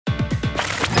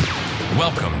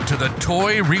Welcome to the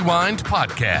Toy Rewind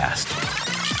Podcast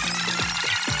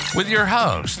with your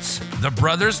hosts, the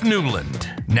Brothers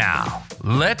Newland. Now,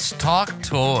 let's talk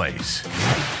toys.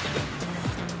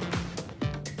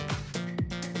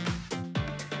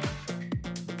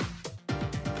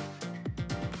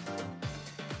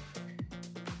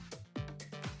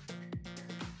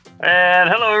 And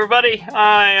hello, everybody.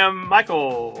 I am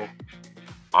Michael.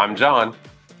 I'm John.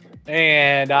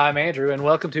 And I'm Andrew, and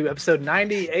welcome to episode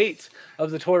 98 of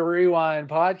the Toy Rewind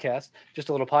Podcast. Just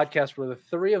a little podcast where the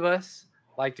three of us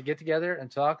like to get together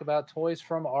and talk about toys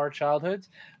from our childhoods,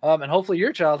 and hopefully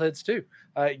your childhoods too.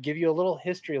 Give you a little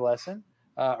history lesson,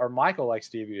 or Michael likes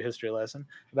to give you a history lesson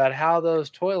about how those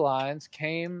toy lines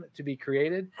came to be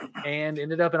created and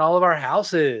ended up in all of our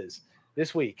houses.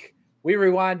 This week, we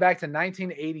rewind back to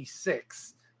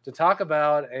 1986 to talk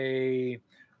about a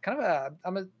kind of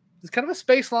a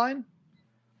space line,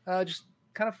 just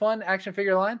kind of fun action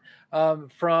figure line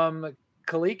from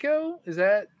Coleco. Did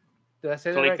I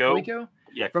say that right? Coleco?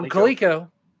 Yeah, from Coleco.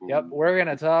 Yep, we're going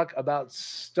to talk about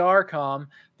StarCom,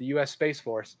 the U.S. Space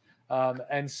Force.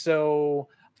 And so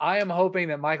I am hoping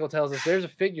that Michael tells us there's a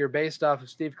figure based off of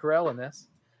Steve Carell in this.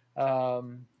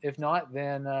 If not,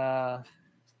 then I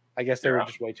guess they were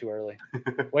just way too early.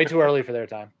 Way too early for their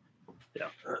time. Yeah.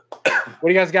 What do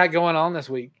you guys got going on this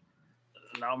week?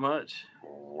 Not much.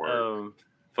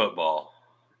 Football.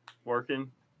 Working.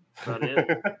 About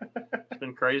it. It's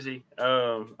been crazy.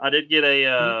 I did get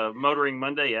a Motoring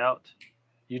Monday out.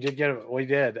 You did get it. We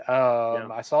did.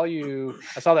 I saw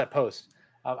that post.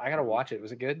 I gotta watch it.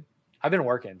 Was it good? I've been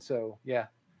working, so yeah.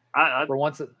 For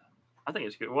once, I think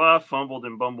it's good. Well, I fumbled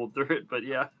and bumbled through it, but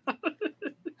yeah.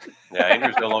 Yeah,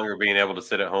 Andrew's no longer being able to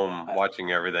sit at home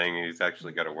watching everything. He's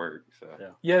actually got to work. So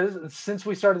Since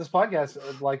we started this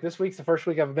podcast, like this week's the first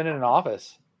week I've been in an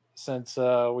office since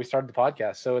we started the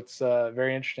podcast. So it's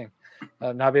very interesting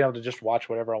not being able to just watch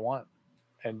whatever I want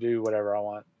and do whatever I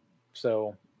want.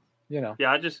 So, Yeah,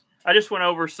 I just went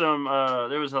over some.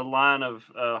 There was a line of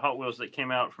Hot Wheels that came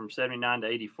out from 79 to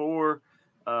 84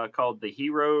 called the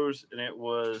Heroes, and it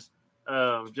was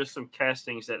just some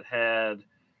castings that had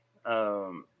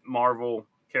Marvel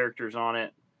characters on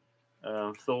it.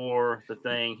 Thor, The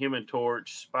Thing, Human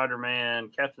Torch, Spider-Man,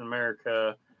 Captain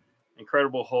America,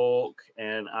 Incredible Hulk,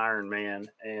 and Iron Man,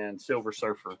 and Silver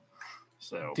Surfer.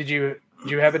 So, did you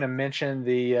happen to mention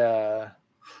the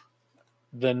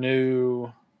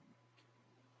new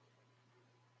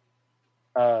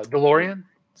DeLorean?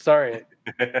 Sorry.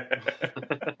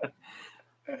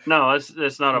 No,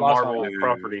 it's not a Marvel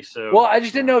property. So, well, I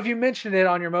just didn't know if you mentioned it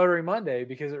on your Motoring Monday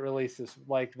because it releases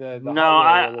like the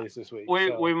release this week.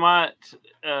 We might.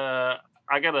 I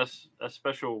got a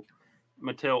special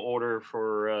Mattel order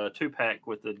for 2-pack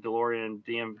with the DeLorean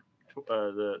DM,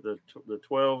 the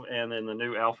 12, and then the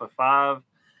new Alpha 5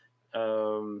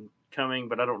 coming,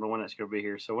 but I don't know when that's going to be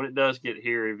here. So when it does get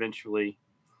here eventually.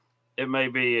 It may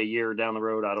be a year down the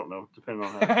road. I don't know, depending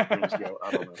on how things go.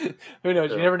 I don't know. Who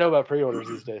knows? You never know about pre-orders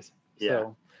these days. Yeah,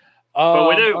 so, but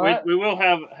we do. We will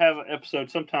have an episode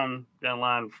sometime down the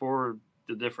line for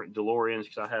the different DeLoreans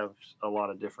because I have a lot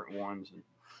of different ones. And,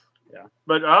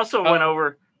 but I also went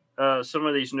over some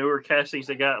of these newer castings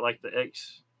they got, like the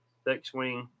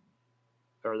X-wing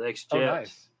or the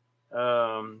X-jet,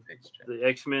 the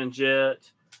X-Men jet.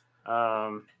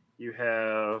 You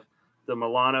have the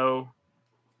Milano.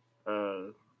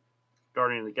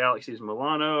 Guardian of the Galaxy's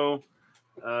Milano.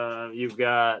 You've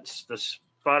got the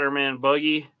Spider-Man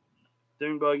buggy,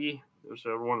 Dune buggy. It was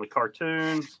one of the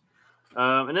cartoons.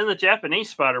 And then the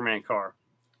Japanese Spider-Man car.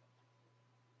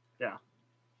 Yeah.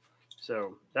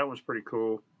 So that was pretty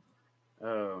cool.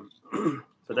 But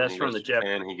that's from the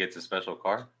Japan. And he gets a special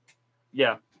car?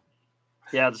 Yeah.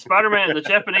 Yeah, the Spider-Man, the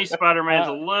Japanese Spider-Man is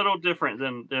a little different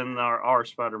than our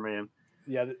Spider-Man.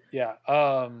 Yeah.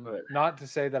 Not to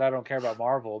say that I don't care about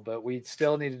Marvel, but we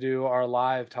still need to do our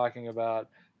live talking about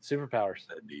superpowers.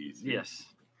 Yes.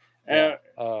 Yeah.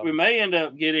 We may end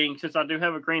up getting, since I do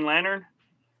have a Green Lantern.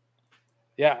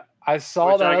 Yeah, I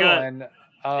saw that other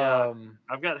one.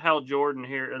 I've got Hal Jordan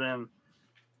here, and then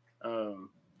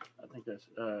I think that's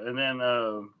and then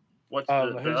what's the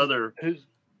other?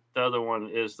 The other one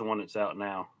is the one that's out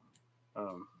now.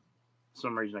 For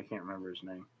some reason I can't remember his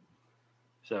name.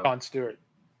 So John Stewart.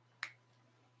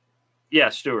 Yeah,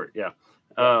 Stewart. Yeah.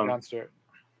 John Stewart.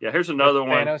 Yeah, here's another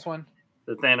one. Thanos one?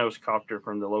 The Thanos copter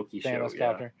from the Loki Thanos show.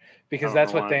 Copter. Because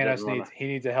that's what Thanos needs. He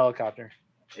needs a helicopter.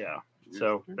 Yeah.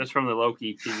 So that's from the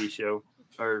Loki TV show.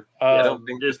 Or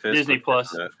Disney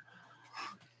Plus.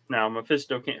 No,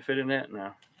 Mephisto can't fit in that.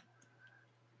 No.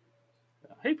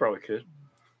 He probably could.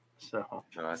 So.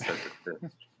 No, I said the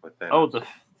fist. Oh, the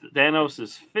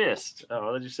Thanos' fist.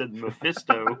 Oh, I just said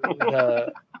Mephisto.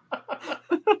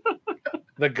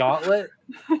 The gauntlet.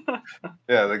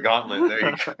 Yeah, the gauntlet. There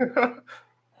you go.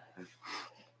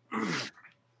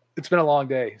 It's been a long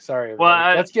day. Sorry.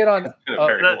 Well, let's get on. been a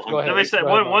very long Go ahead. Let me say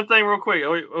Go ahead, one thing real quick.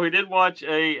 We did watch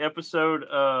a episode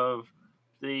of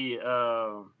the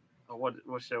what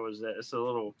show was that? It's a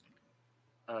little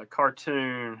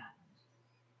cartoon.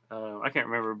 I can't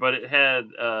remember, but it had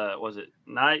was it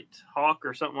Night Hawk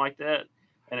or something like that,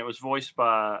 and it was voiced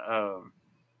by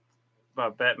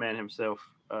Batman himself,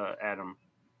 Adam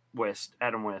West.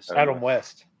 Adam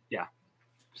West. Yeah,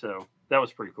 so that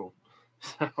was pretty cool.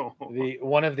 So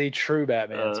one of the true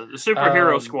Batmans, the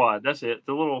Superhero Squad. That's it.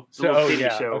 The little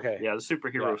TV show. Okay. Yeah, the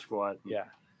Superhero Squad. Yeah,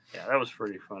 that was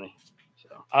pretty funny. So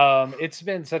it's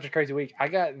been such a crazy week. I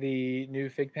got the new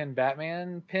Fig Pen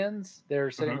Batman pins. They're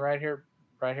sitting right here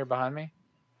behind me.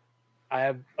 I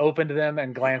have opened them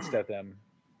and glanced at them.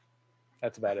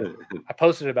 That's about it. I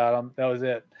posted about them. That was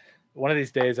it. One of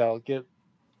these days I'll get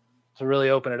to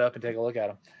really open it up and take a look at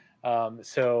them.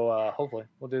 So hopefully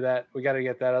we'll do that. We got to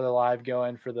get that other live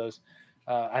going for those.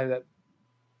 I have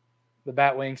the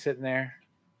Batwing sitting there.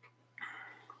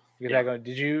 Get that going.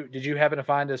 Did you happen to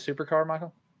find a supercar,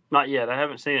 Michael? Not yet. I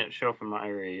haven't seen it show up in my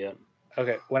area yet.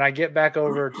 Okay. When I get back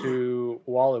over to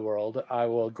Wally World, I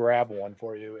will grab one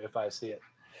for you if I see it.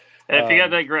 And if you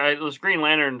got those Green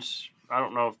Lanterns, I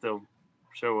don't know if they'll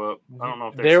show up. I don't know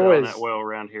if they're selling that well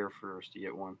around here for us to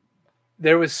get one.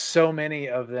 There was so many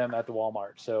of them at the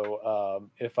Walmart. So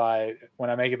when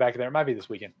I make it back there, it might be this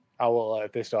weekend. I will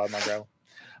if they still have my gravel.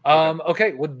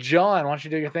 Okay. Well, John, why don't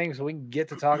you do your thing so we can get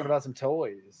to talking about some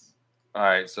toys? All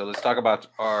right, so let's talk about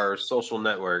our social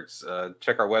networks.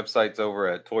 Check our websites over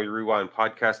at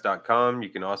toyrewindpodcast.com. You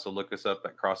can also look us up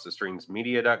at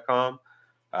crossthestreamsmedia.com.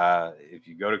 If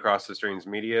you go to Cross the Streams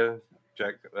Media,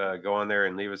 go on there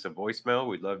and leave us a voicemail.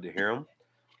 We'd love to hear them.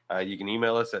 You can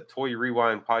email us at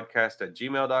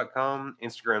toyrewindpodcast@gmail.com.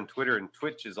 Instagram, Twitter, and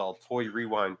Twitch is all Toy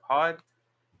Rewind Pod.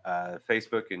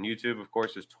 Facebook and YouTube, of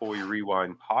course, is Toy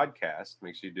Rewind Podcast.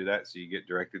 Make sure you do that so you get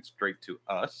directed straight to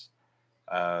us.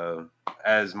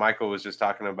 As Michael was just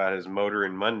talking about his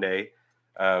Motoring Monday,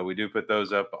 we do put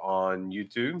those up on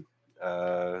YouTube.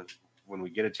 When we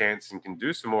get a chance and can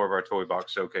do some more of our toy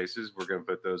box showcases, we're going to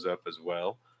put those up as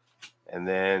well. And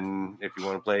then if you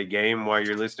want to play a game while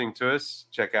you're listening to us,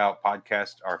 check out our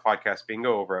podcast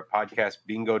bingo over at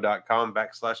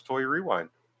podcastbingo.com/Toy Rewind.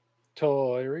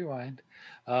 Toy Rewind.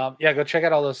 Go check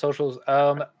out all those socials.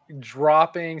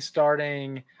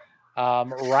 Starting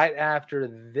right after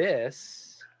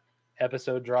this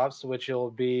episode drops, which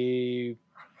will be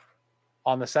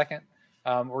on the 2nd.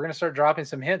 We're going to start dropping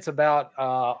some hints about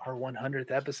our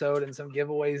 100th episode and some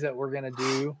giveaways that we're going to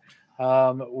do.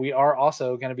 We are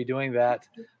also going to be doing that.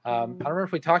 I don't remember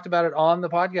if we talked about it on the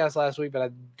podcast last week, but I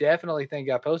definitely think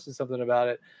I posted something about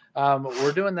it.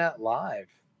 We're doing that live.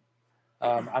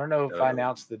 I don't know if I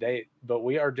announced the date, but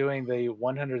we are doing the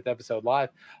 100th episode live,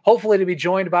 hopefully to be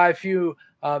joined by a few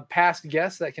past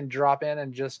guests that can drop in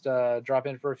and just drop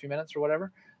in for a few minutes or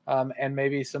whatever. And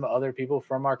maybe some other people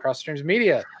from our Cross Streams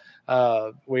Media.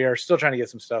 We are still trying to get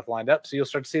some stuff lined up, so you'll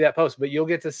start to see that post, but you'll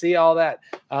get to see all that.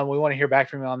 We want to hear back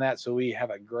from you on that, so we have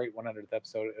a great 100th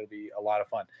episode. It'll be a lot of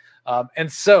fun.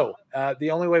 And so the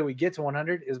only way we get to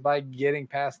 100 is by getting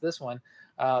past this one.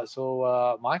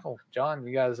 So Michael, John,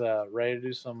 you guys ready to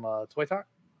do some toy talk?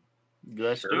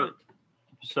 Let's do it.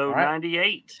 So right.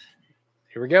 98.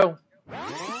 Here we go.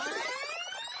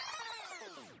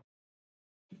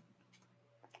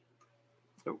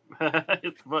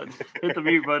 Hit the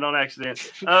mute button on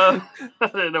accident. I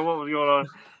didn't know what was going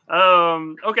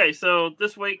on. Okay, so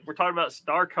this week we're talking about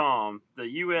StarCom, the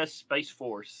U.S. Space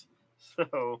Force.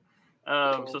 So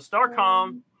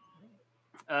StarCom,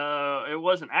 it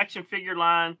was an action figure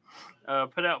line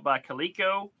put out by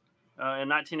Coleco in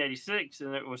 1986,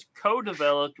 and it was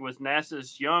co-developed with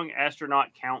NASA's Young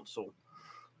Astronaut Council.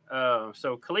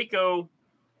 So Coleco,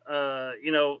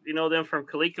 you know them from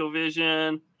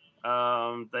ColecoVision.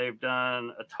 They've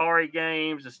done Atari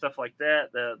games and stuff like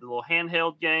that. The little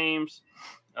handheld games,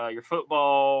 your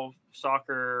football,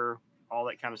 soccer, all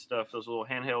that kind of stuff. Those little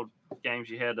handheld games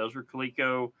you had, those were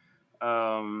Coleco.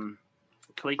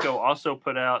 Coleco also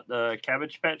put out the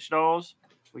Cabbage Patch Dolls.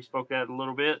 We spoke that a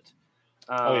little bit.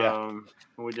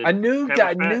 We did I knew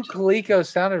Coleco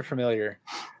sounded familiar.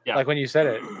 Yeah. Like when you said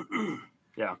it.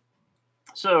 Yeah.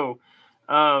 So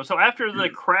after the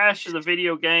crash of the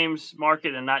video games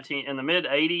market in the mid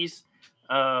 80s,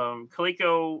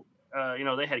 Coleco,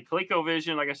 they had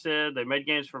ColecoVision, like I said. They made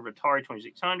games for Atari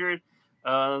 2600.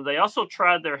 They also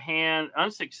tried their hand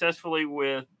unsuccessfully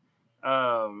with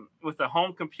with the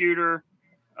home computer.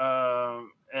 And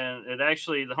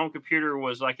the home computer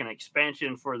was like an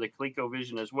expansion for the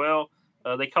ColecoVision as well.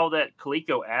 They called that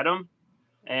Coleco Atom,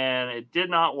 and it did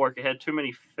not work. It had too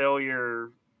many failed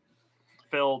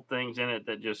things in it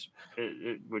that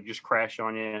it would just crash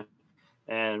on you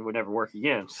and would never work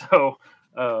again. So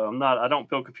I don't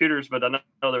build computers, but I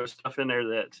know there was stuff in there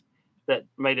that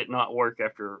made it not work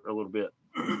after a little bit.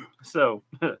 So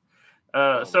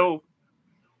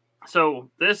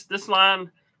this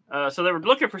line, so they were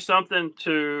looking for something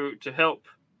to help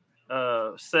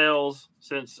sales,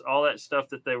 since all that stuff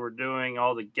that they were doing,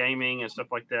 all the gaming and stuff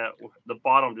like that, the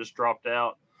bottom just dropped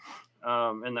out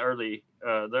in the early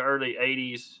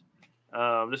 80s.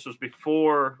 This was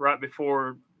right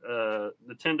before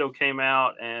Nintendo came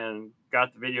out and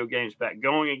got the video games back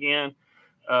going again.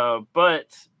 So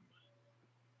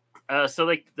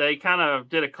they kind of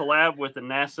did a collab with the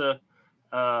NASA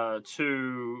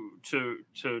to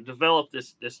develop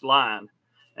this line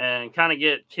and kind of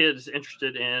get kids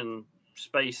interested in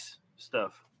space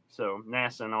stuff. So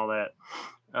NASA and all that.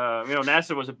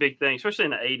 NASA was a big thing, especially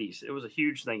in the 80s. It was a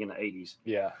huge thing in the 80s.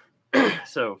 Yeah.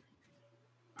 So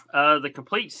the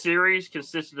complete series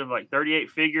consisted of like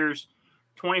 38 figures,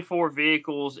 24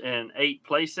 vehicles, and 8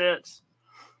 playsets.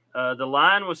 The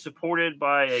line was supported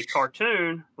by a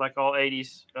cartoon, like all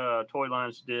 80s toy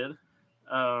lines did.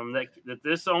 That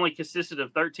this only consisted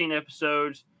of 13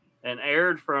 episodes and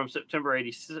aired from September of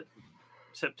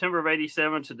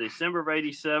 87 to December of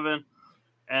 87.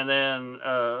 And then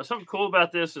something cool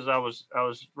about this is I was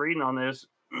reading on this.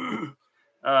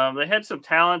 They had some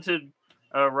talented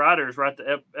writers write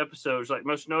the episodes, like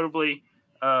most notably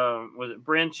was it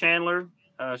Bryn Chandler?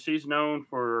 She's known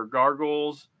for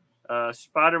Gargoyles,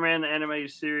 Spider-Man the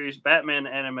animated series, Batman the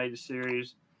animated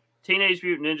series, Teenage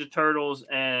Mutant Ninja Turtles,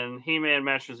 and He-Man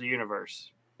Masters of the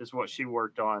Universe is what she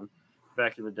worked on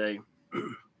back in the day.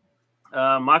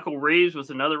 Michael Reeves was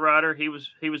another writer. He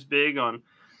was big on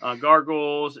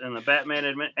Gargoyles and the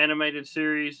Batman animated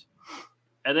series.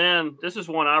 And then this is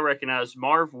one I recognize,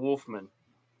 Marv Wolfman.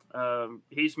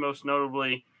 He's most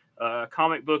notably a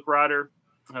comic book writer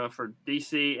for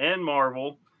DC and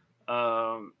Marvel.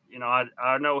 I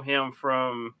know him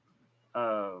from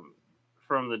the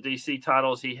DC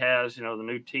titles he has. The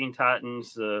new Teen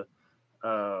Titans,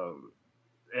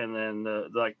 and then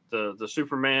the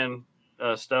Superman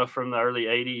stuff from the early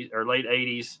 80s or late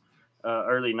 80s,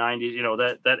 early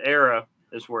 90s. That era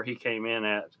is where he came in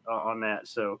at on that.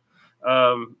 So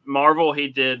Marvel, he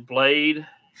did Blade,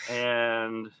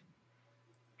 and I'm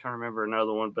trying to remember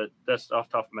another one, but that's off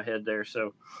the top of my head there.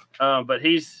 So but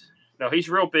he's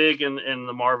real big in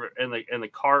the Marvel in the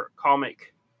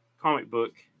comic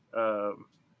book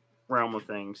realm of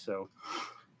things. So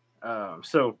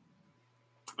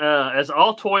as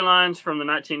all toy lines from the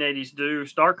 1980s do,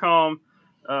 StarCom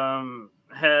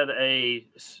had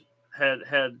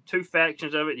two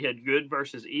factions of it. You had good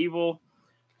versus evil.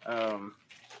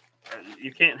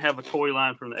 You can't have a toy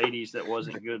line from the 80s that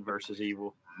wasn't good versus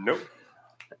evil. Nope.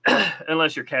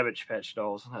 Unless you're Cabbage Patch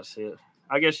Dolls. That's it.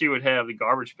 I guess you would have the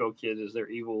Garbage Pail Kids as their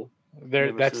evil.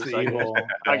 That's the evil.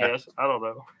 I guess. I don't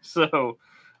know. So,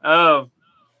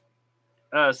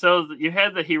 so you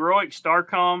had the heroic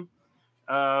StarCom,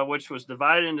 which was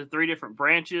divided into 3 different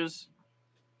branches.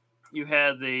 You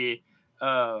had the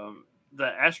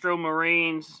Astro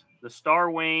Marines, the Star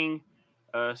Wing,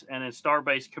 and then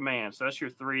Starbase Command. So that's your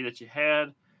 3 that you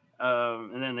had.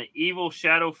 And then the evil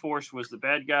Shadow Force was the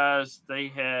bad guys. They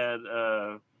had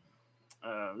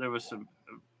there was some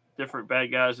different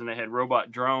bad guys, and they had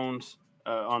robot drones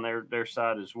on their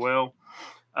side as well.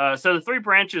 So the 3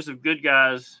 branches of good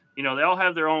guys, they all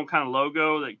have their own kind of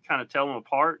logo that kind of tell them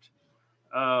apart.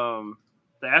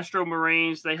 The Astro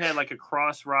Marines, they had like a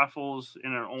cross rifles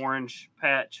in an orange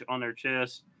patch on their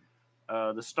chest.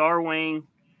 The Star Wing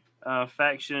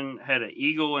faction had an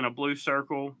eagle in a blue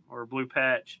circle or a blue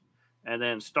patch. And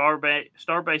then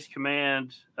Starbase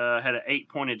Command had an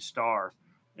 8-pointed star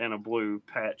and a blue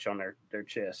patch on their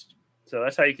chest. So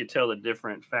that's how you could tell the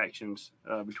different factions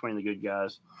between the good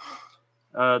guys.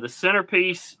 The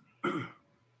centerpiece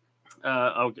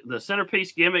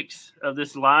gimmicks of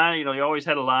this line, you always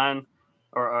had a line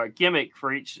or a gimmick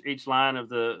for each line of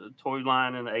the toy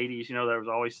line in the 80s. There was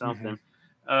always something.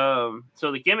 Mm-hmm.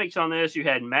 So the gimmicks on this, you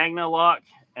had Magna Lock,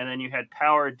 and then you had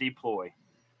Power Deploy.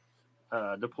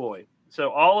 So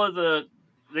all of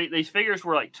these figures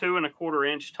were like 2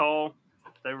 1/4 inch tall.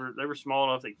 They were small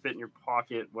enough they could fit in your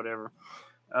pocket, whatever.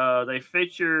 They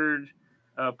featured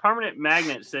permanent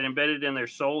magnets that embedded in their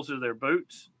soles of their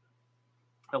boots,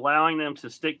 allowing them to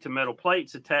stick to metal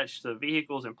plates attached to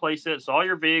vehicles and playsets. So all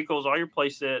your vehicles, all your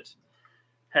playsets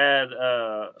had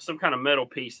some kind of metal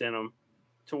piece in them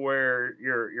to where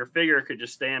your figure could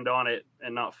just stand on it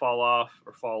and not fall off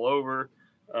or fall over.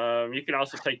 You can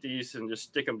also take these and just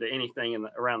stick them to anything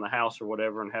around the house or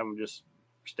whatever, and have them just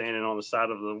standing on the side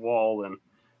of the wall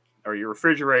or your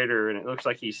refrigerator, and it looks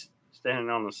like he's standing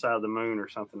on the side of the moon or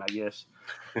something, I guess.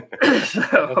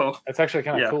 So that's actually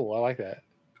kind of cool. I like that.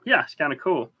 Yeah, it's kind of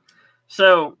cool.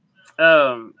 So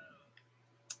the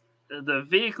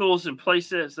vehicles and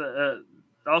playsets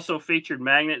also featured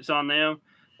magnets on them,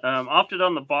 often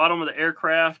on the bottom of the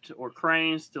aircraft or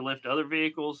cranes to lift other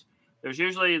vehicles. There's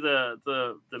usually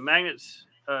the magnets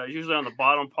usually on the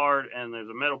bottom part, and there's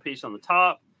a metal piece on the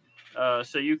top. So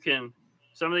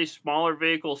some of these smaller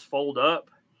vehicles fold up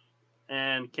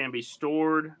and can be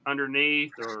stored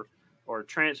underneath or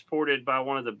transported by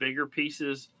one of the bigger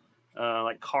pieces,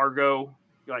 like cargo.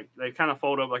 Like they kind of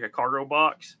fold up like a cargo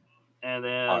box, and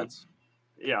then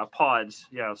pods,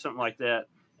 something like that,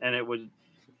 and it would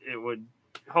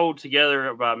hold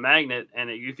together by a magnet,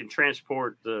 and you can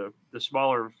transport the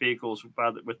smaller vehicles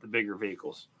with the bigger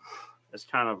vehicles. That's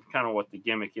kind of what the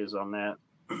gimmick is on that.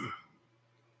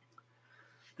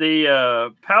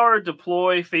 The power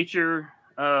deploy feature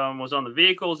was on the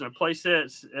vehicles and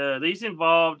playsets. These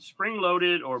involved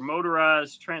spring-loaded or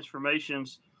motorized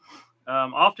transformations,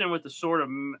 often with a sort of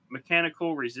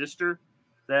mechanical resistor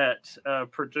that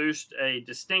produced a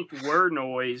distinct whir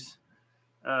noise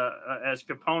as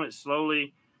components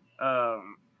slowly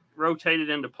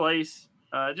rotated into place.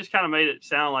 It just kind of made it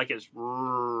sound like it's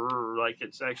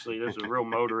actually there's a real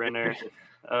motor in there.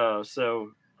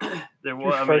 So there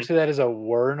was. You refer to that as a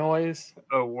whir noise.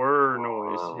 A whir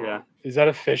noise, yeah. Is that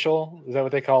official? Is that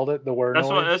what they called it? The whir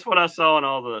noise. That's what I saw in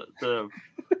all the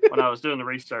when I was doing the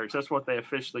research. That's what they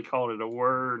officially called it, a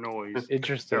whir noise.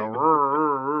 Interesting.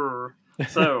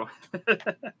 So,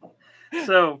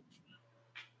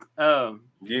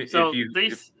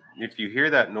 if you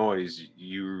hear that noise,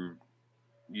 you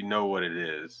know what it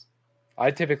is.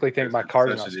 I typically think my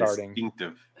car's not starting.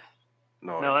 Distinctive.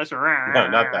 No, that's no,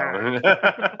 not that one.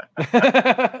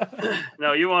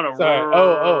 No, you want to.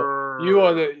 You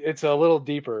want it. It's a little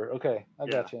deeper. Okay, I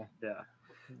got you. Yeah.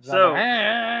 So,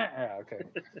 okay.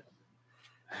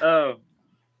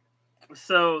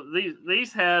 So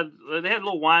these had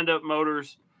little wind up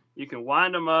motors. You can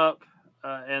wind them up,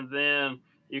 and then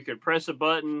you could press a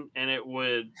button, and it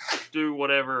would do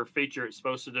whatever feature it's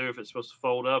supposed to do. If it's supposed to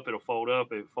fold up, it'll fold up.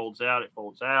 If it folds out, it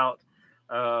folds out.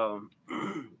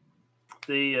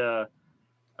 There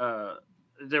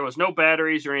was no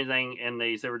batteries or anything in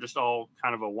these. They were just all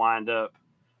kind of a wind up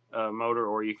motor,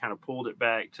 or you kind of pulled it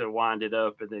back to wind it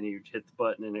up, and then you hit the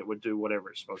button and it would do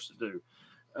whatever it's supposed to do.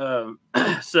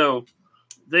 So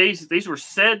these were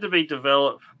said to be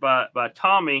developed by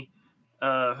Tommy,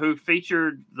 who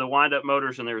featured the wind up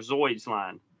motors in their Zoids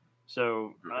line.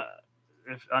 So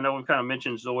if I know we've kind of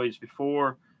mentioned Zoids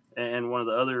before in one of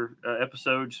the other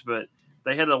episodes, but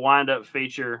they had a wind up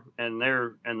feature and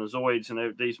the Zoids,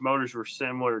 and these motors were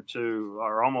similar to,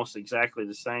 or almost exactly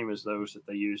the same as those that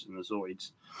they used in the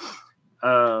Zoids.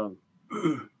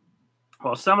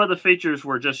 While some of the features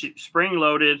were just spring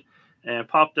loaded and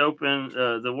popped open,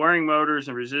 the whirring motors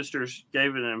and resistors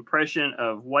gave it an impression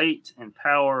of weight and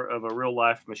power of a real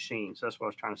life machine. So that's what I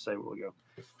was trying to say a while ago.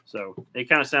 So it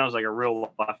kind of sounds like a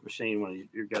real life machine when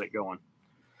you got it going.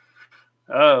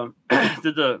 The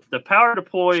power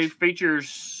deploy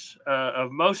features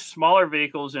of most smaller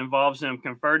vehicles involves them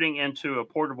converting into a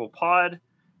portable pod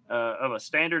of a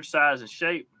standard size and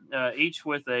shape, each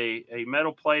with a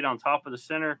metal plate on top of the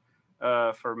center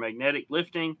for magnetic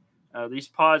lifting. These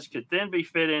pods could then be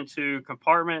fit into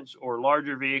compartments or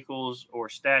larger vehicles or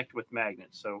stacked with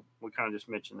magnets. So we kind of just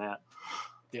mentioned that.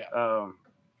 Yeah.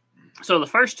 So the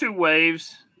first two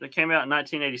waves that came out in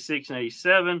 1986 and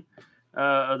 87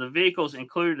 of the vehicles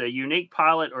included a unique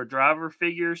pilot or driver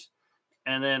figures,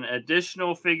 and then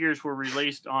additional figures were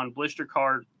released on blister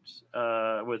cards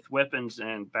with weapons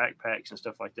and backpacks and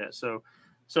stuff like that. So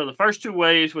the first two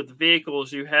waves with the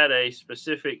vehicles, you had a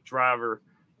specific driver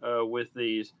with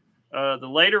these. The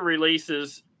later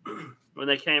releases, when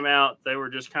they came out, they were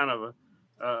just kind of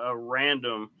a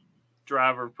random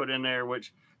driver put in there,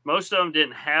 which most of them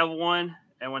didn't have one.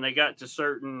 And when they got to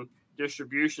certain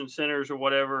distribution centers or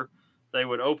whatever, they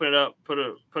would open it up, put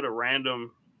a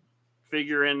random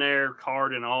figure in there,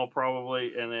 card and all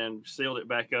probably, and then sealed it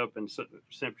back up and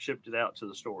shipped it out to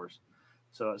the stores.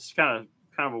 So it's kind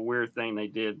of a weird thing they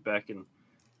did back then.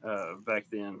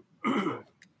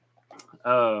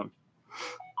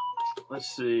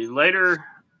 Let's see. Later,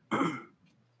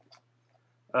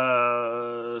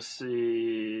 Let's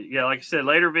see. Yeah, like I said,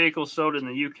 later vehicles sold in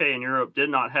the UK and Europe did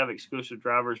not have exclusive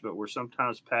drivers, but were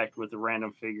sometimes packed with a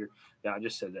random figure. Yeah, I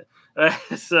just said that.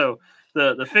 So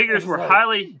the figures were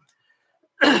highly.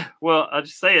 Well, I'll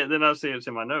just say it, then I'll say it's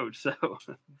in my notes. So,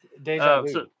 Deja vu.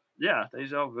 so yeah,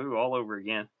 deja vu all over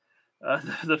again.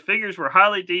 The figures were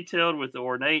highly detailed with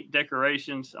ornate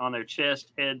decorations on their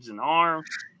chest, heads, and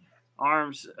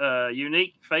arms,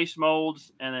 unique face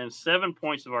molds, and then 7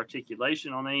 points of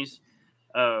articulation on these.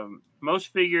 Most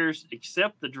figures,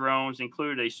 except the drones,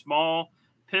 included a small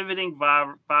pivoting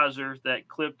visor that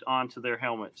clipped onto their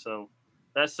helmet. So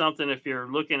that's something, if you're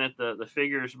looking at the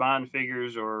figures, buying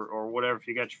figures or whatever, if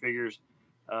you got your figures,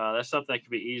 that's something that could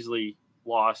be easily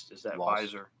lost, is that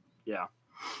visor. Yeah.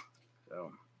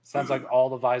 So sounds like all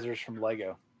the visors from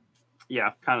Lego.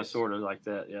 Yeah, kind of sort of like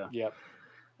that. Yeah. Yep.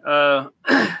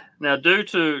 Now, due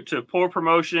to poor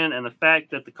promotion and the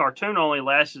fact that the cartoon only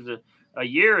lasted a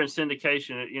year in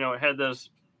syndication, it had those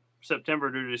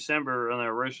September to December on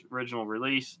their original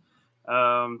release.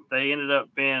 They ended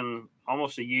up being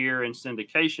almost a year in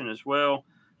syndication as well,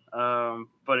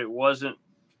 but it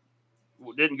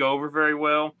didn't go over very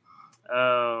well.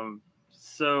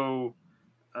 So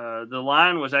the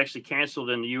line was actually canceled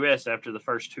in the U.S. after the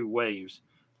first two waves,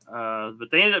 but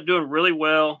they ended up doing really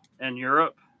well in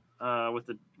Europe with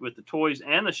the toys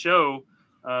and the show.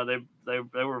 They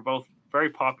were both very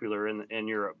popular in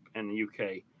Europe and the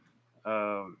UK.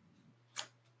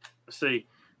 Let's see.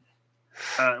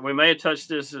 We may have touched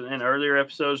this in earlier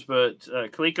episodes, but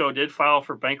Coleco did file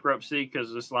for bankruptcy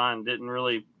because this line didn't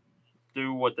really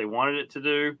do what they wanted it to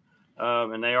do.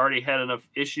 And they already had enough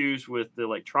issues with the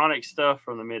electronic stuff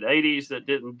from the mid 80s that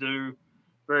didn't do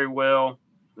very well.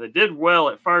 They did well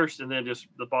at first, and then just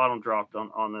the bottom dropped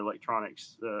on the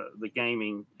electronics, the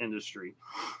gaming industry.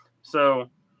 So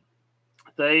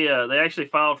they actually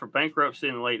filed for bankruptcy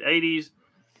in the late 80s.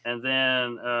 And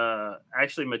then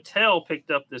actually Mattel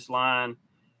picked up this line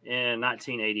in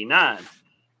 1989.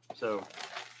 So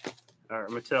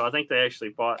Mattel, I think they actually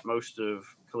bought most of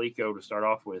Coleco to start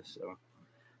off with. So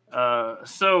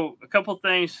a couple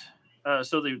things.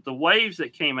 So the waves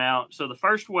that came out. So the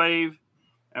first wave,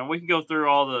 and we can go through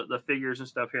all the figures and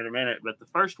stuff here in a minute, but the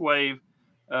first wave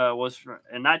was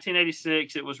in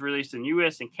 1986. It was released in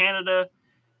U.S. and Canada.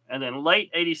 And then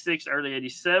late 86, early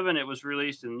 87, it was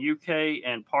released in the UK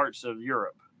and parts of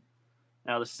Europe.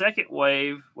 Now, the second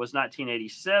wave was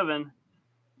 1987.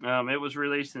 It was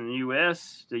released in the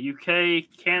US, the UK,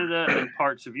 Canada, and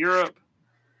parts of Europe.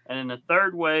 And then the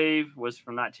third wave was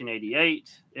from 1988.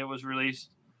 It was released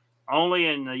only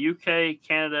in the UK,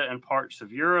 Canada, and parts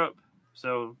of Europe.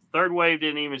 So third wave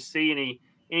didn't even see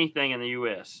anything in the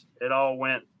US. It all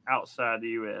went outside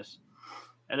the US.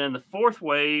 And then the fourth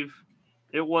wave,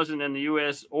 it wasn't in the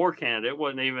U.S. or Canada. It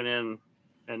wasn't even in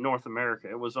North America.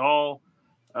 It was all,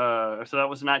 so that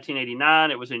was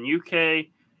 1989. It was in UK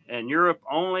and Europe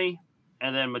only.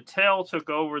 And then Mattel took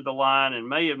over the line in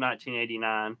May of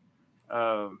 1989.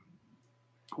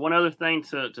 One other thing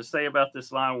to say about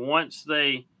this line, once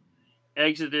they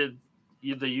exited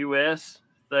the U.S.,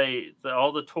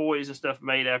 all the toys and stuff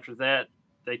made after that,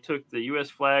 they took the U.S.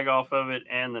 flag off of it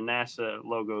and the NASA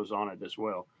logos on it as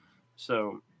well.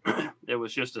 So it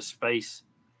was just a SpaceCom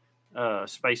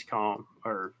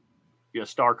or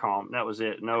StarCom. That was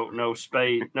it. No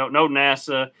space, no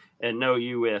NASA, and no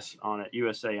USA on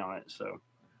it. So,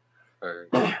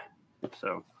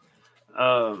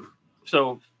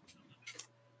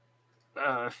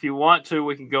 if you want to,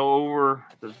 we can go over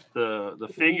the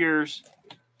figures.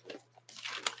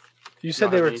 You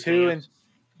said they were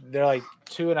they're like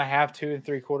 2.5, 2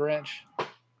 3/4 inch.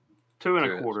 2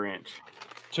 1/4 inch.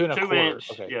 2 1/4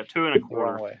 inch. Okay. Yeah, 2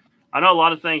 1/4. I know a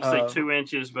lot of things say 2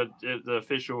 inches, but the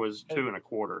official was 2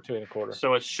 1/4. 2 1/4.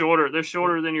 So it's shorter. They're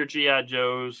shorter than your GI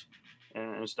Joes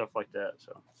and stuff like that.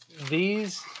 So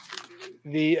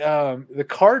the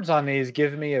cards on these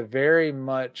give me very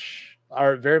much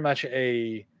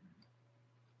a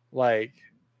like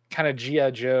kind of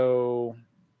GI Joe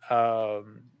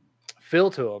feel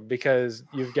to them, because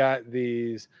you've got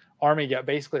these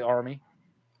basically army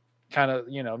kind of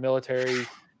military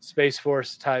Space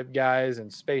Force type guys and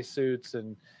space suits,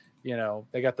 and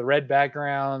they got the red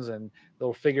backgrounds and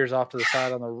little figures off to the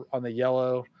side on the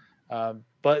yellow,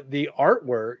 but the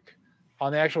artwork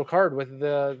on the actual card with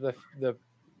the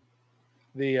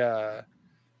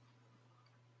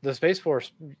Space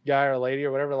Force guy or lady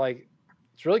or whatever, like,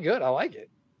 it's really good. I like it.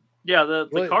 Yeah, the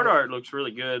card art looks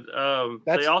really good.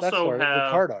 They also have the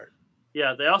card art.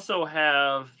 Yeah, they also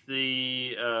have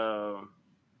the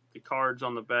cards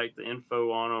on the back, the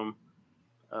info on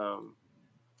them.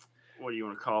 What do you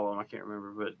want to call them? I can't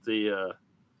remember, but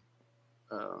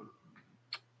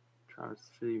Trying to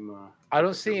see my. I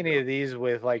don't see any of these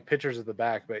with like pictures of the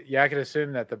back, but yeah, I can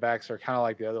assume that the backs are kind of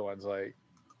like the other ones. Like,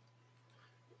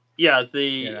 Yeah,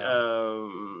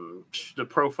 you the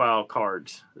profile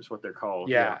cards is what they're called.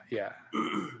 yeah.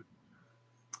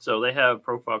 So they have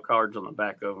profile cards on the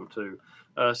back of them too,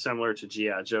 similar to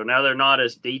GI Joe. Now they're not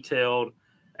as detailed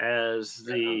as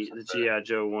the GI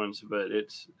Joe ones, but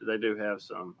they do have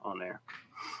some on there.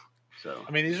 So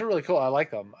I mean, these are really cool. I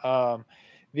like them. I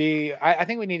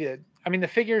think we need to. I mean, the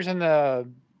figures and the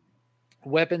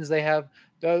weapons they have,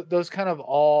 those kind of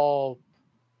all.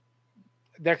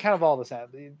 They're kind of all the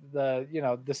same.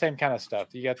 The same kind of stuff.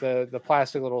 You got the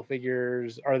plastic little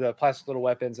figures or the plastic little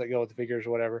weapons that go with the figures or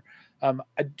whatever.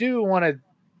 I do want to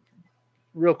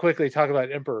real quickly talk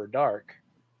about Emperor Dark.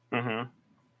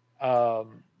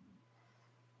 Mm-hmm.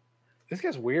 This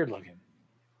guy's weird looking.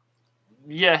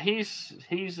 Yeah, he's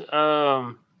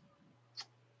let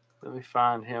me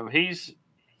find him. He's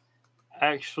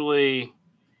actually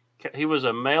he was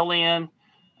a mail-in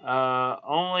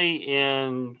only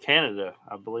in Canada,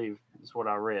 I believe is what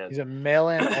I read. He's a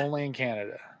mail-in only in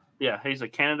Canada. Yeah, he's a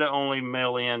Canada only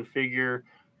mail-in figure.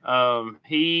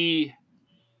 He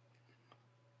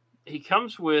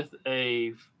comes with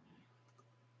a.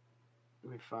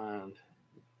 Let me find.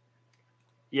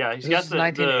 Yeah, he's got the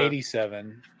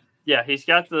 1987. He's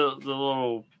got the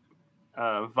little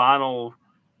vinyl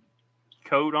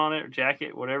coat on it, or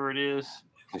jacket, whatever it is.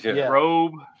 Yeah.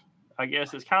 Robe. I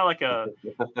guess it's kind of like a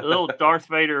little Darth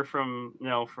Vader from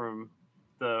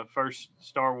the first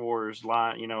Star Wars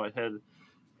line. It had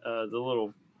the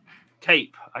little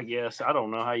cape. I guess I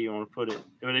don't know how you want to put it,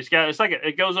 but it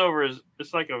goes over it's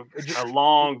like a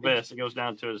long vest. It goes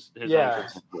down to his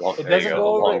ankles. It doesn't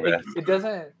go over. It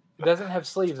doesn't have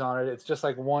sleeves on it. It's just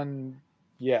like one.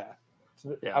 Yeah.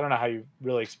 I don't know how you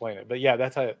really explain it, but yeah,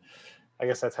 that's how. I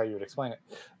guess that's how you would explain it.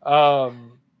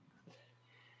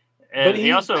 And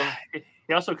he also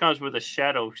comes with a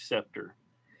shadow scepter.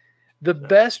 The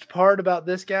best part about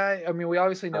this guy, I mean, we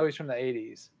obviously know he's from the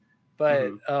 80s,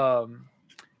 but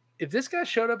if this guy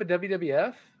showed up at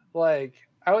WWF, like,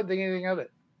 I wouldn't think anything of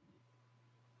it.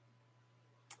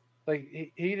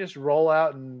 Like, he just roll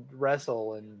out and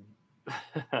wrestle, and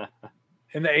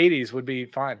in the 80s would be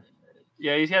fine.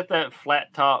 Yeah, he's got that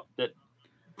flat top that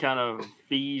kind of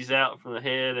fees out from the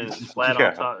head, and it's flat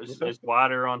on top. It's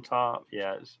wider on top.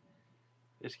 Yeah,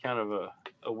 it's kind of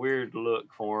a weird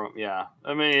look for him. Yeah,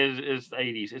 I mean it's the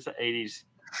 80s. It's an 80s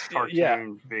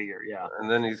cartoon figure. Yeah, and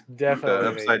then he's definitely the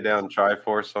upside down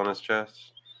Triforce on his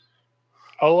chest.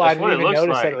 Oh, I didn't even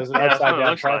notice that it was an upside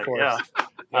down Triforce.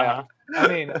 Yeah. I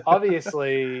mean,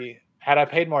 obviously, had I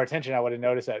paid more attention, I would have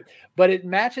noticed that. But it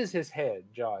matches his head,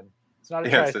 John. It's not a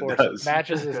Triforce. It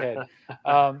matches his head.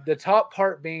 The top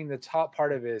part being the top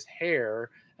part of his hair,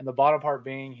 and the bottom part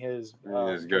being his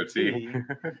goatee.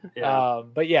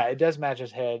 But yeah, it does match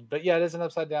his head. But yeah, it is an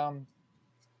upside down.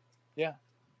 Yeah.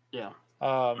 Yeah.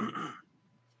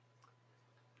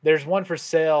 There's one for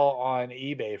sale on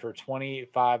eBay for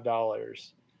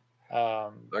 $25. I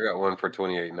got one for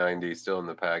 $28.90 still in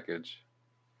the package.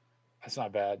 That's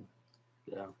not bad.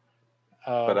 Yeah.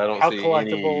 But I don't see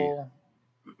collectible.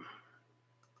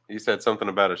 You said something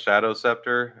about a shadow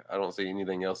scepter. I don't see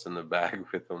anything else in the bag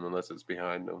with them unless it's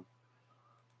behind them.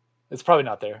 It's probably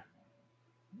not there.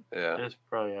 Yeah. It's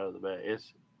probably out of the bag.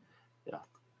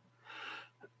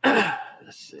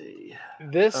 Let's see.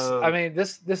 This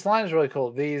line is really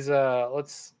cool. These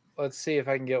let's see if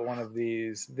I can get one of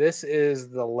these. This is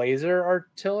the laser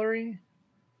artillery.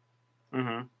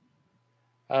 Mm-hmm.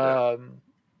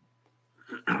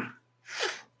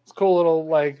 It's cool little,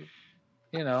 like,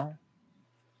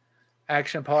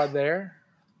 action pod there.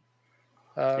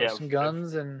 Some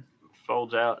guns and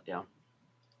folds out. Yeah.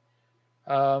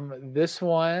 This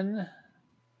one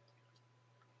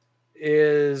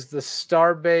is the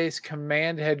Starbase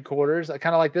Command Headquarters. I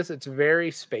kind of like this. It's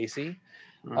very spacey.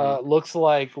 Mm-hmm. Looks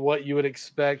like what you would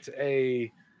expect a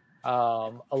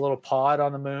little pod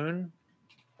on the moon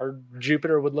or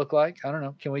Jupiter would look like. I don't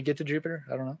know. Can we get to Jupiter?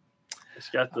 I don't know. It's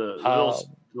got the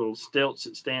little stilts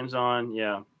it stands on.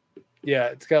 Yeah. Yeah,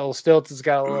 it's got little stilts. It's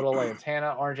got a little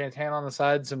antenna, orange antenna on the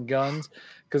side, some guns.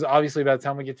 Because obviously by the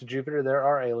time we get to Jupiter, there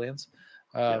are aliens.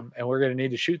 And we're going to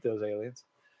need to shoot those aliens.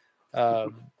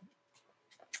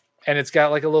 And it's got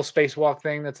like a little spacewalk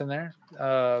thing that's in there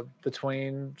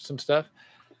between some stuff.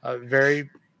 Very,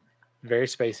 very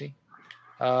spacey.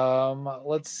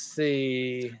 Let's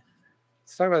see.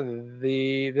 Let's talk about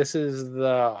this is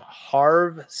the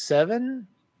Harv 7.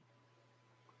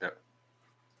 Yep.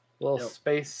 Little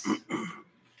space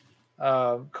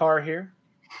car here.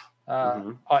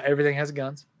 Mm-hmm. Everything has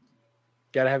guns.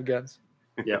 Got to have guns.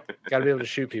 Yep. Got to be able to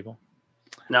shoot people.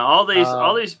 Now all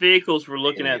these vehicles we're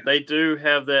looking at, they do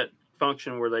have that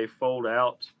function where they fold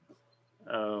out.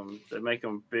 They make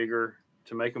them bigger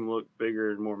to make them look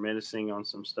bigger and more menacing on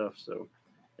some stuff. So,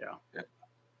 yeah.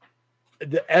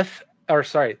 The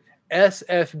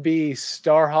SFB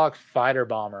Starhawk fighter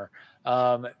bomber.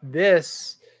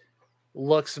 This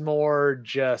looks more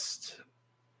just,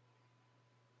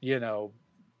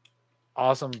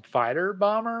 awesome fighter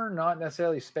bomber, not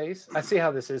necessarily space. I see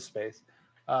how this is space,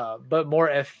 but more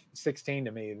F-16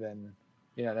 to me than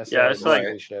necessarily it's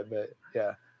like shit. But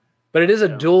yeah, but it is a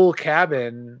dual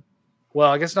cabin.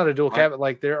 Well, I guess not a dual cabin.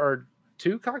 Like there are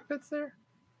 2 cockpits there.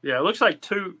 Yeah, it looks like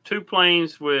two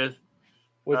planes with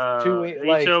 2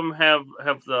 each of them have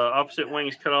the opposite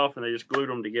wings cut off, and they just glued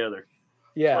them together.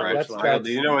 Yeah, right. Michael,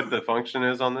 do you know what the function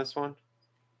is on this one?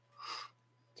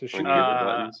 To shoot the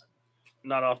buttons?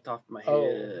 Not off the top of my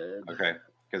head. Okay,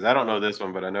 because I don't know this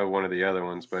one, but I know one of the other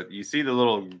ones. But you see the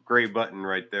little gray button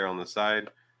right there on the side?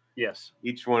 Yes.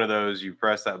 Each one of those, you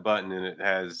press that button, and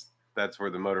that's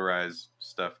where the motorized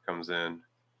stuff comes in.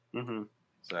 Mm-hmm.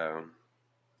 So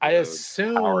I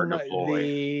assume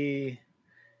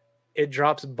it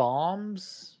drops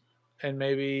bombs, and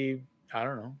maybe I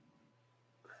don't know.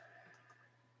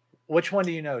 Which one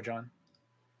do you know, John?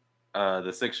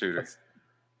 The 6-shooter.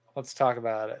 Let's talk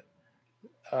about it.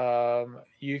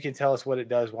 You can tell us what it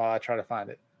does while I try to find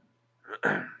it.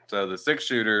 So the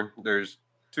 6-shooter, there's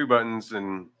 2 buttons,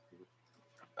 and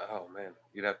oh man,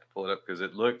 you'd have to pull it up because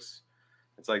it's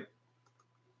like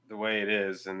the way it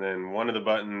is, and then one of the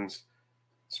buttons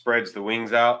spreads the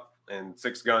wings out, and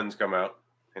 6 guns come out.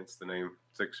 Hence the name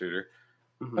 6-shooter.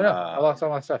 Mm-hmm. Oh, no, I lost all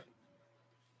my stuff.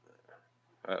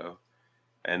 Uh-oh.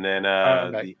 And then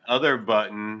the other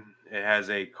button, it has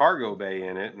a cargo bay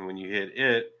in it, and when you hit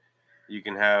it, you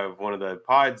can have one of the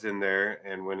pods in there,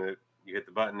 and when you hit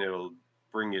the button, it'll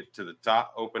bring it to the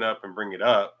top, open up, and bring it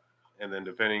up. And then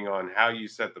depending on how you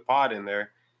set the pod in there,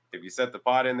 if you set the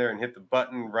pod in there and hit the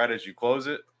button right as you close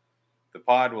it, the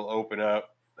pod will open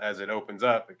up. As it opens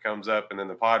up, it comes up, and then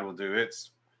the pod will do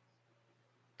its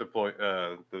deploy,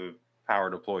 the power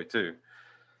deploy too.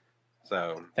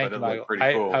 So thank you, Michael.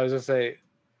 Pretty cool. I was gonna say,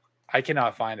 I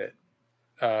cannot find it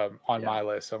on my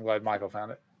list. So I'm glad Michael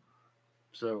found it.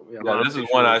 So this is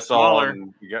one I saw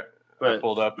and I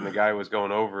pulled up, and the guy was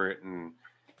going over it, and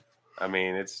I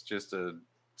mean, it's just a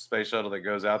space shuttle that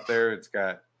goes out there. It's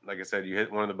got, like I said, you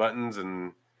hit one of the buttons,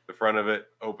 and the front of it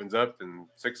opens up, and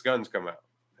 6 guns come out,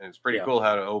 and it's pretty cool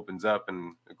how it opens up.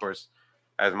 And of course,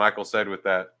 as Michael said, with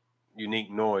that unique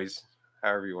noise,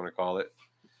 however you want to call it,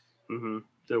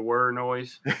 the whir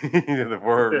noise, the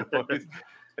whir noise.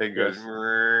 It goes,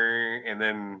 and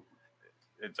then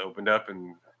it's opened up,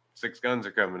 and 6 guns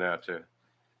are coming out too.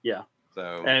 Yeah.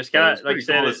 So, and it's got, it's pretty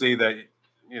cool to see that,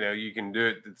 you can do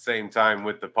it at the same time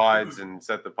with the pods and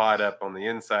set the pod up on the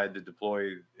inside to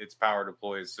deploy its power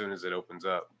deploy as soon as it opens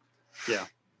up. Yeah.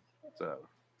 So.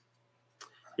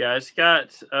 Yeah, it's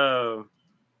got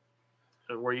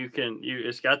where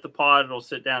it's got the pod. It'll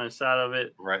sit down inside of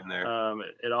it. Right in there.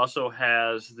 It also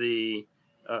has the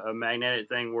a magnetic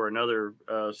thing where another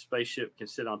spaceship can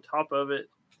sit on top of it.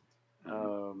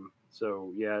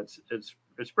 So yeah, it's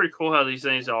pretty cool how these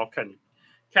things all kind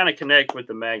of connect with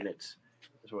the magnets.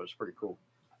 That's what's pretty cool.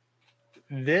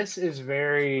 This is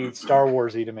very Star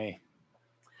Warsy to me.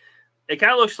 It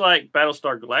kind of looks like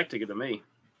Battlestar Galactica to me.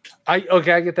 I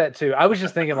get that too. I was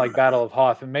just thinking like Battle of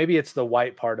Hoth, and maybe it's the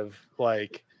white part of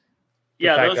like.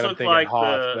 Those look like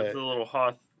Hoth, the little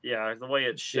Hoth. Yeah, the way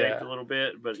it's shaped a little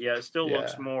bit, but it still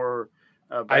looks more.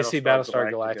 I see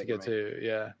Battlestar Galactica too.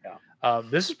 Yeah.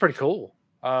 This is pretty cool.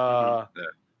 I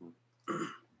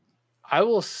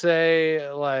will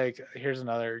say, like, here's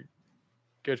another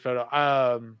good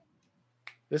photo.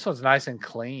 This one's nice and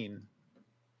clean.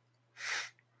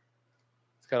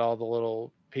 It's got all the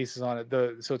little pieces on it.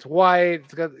 So it's white.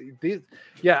 It's got these.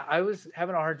 Yeah, I was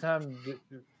having a hard time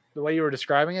the way you were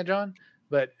describing it, John.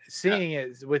 But seeing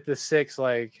it with the 6,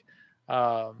 like,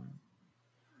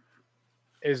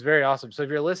 is very awesome. So if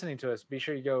you're listening to us, be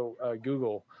sure you go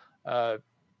Google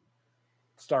StarCom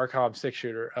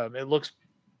 6-shooter. It looks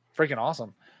freaking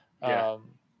awesome. Yeah.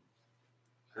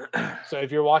 So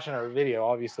if you're watching our video,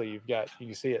 obviously you can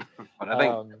see it. But I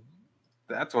think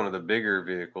that's one of the bigger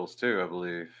vehicles too, I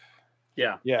believe.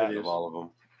 Yeah. Of all of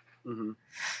them.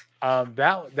 Mm-hmm.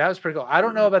 That was pretty cool. I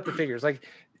don't know about the figures. Like,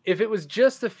 if it was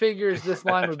just the figures, this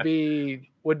line would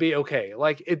be okay.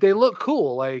 Like, they look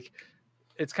cool. Like,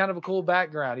 it's kind of a cool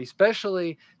background.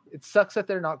 Especially, it sucks that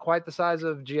they're not quite the size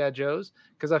of G.I. Joes,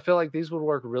 because I feel like these would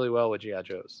work really well with G.I.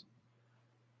 Joes.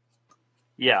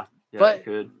 Yeah. Yeah, it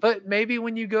could. But maybe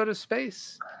when you go to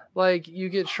space, like you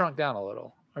get shrunk down a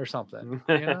little or something.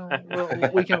 You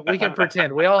know, we can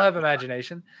pretend. We all have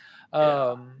imagination.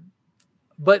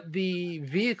 But the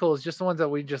vehicles, just the ones that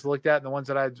we just looked at, and the ones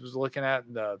that I was looking at,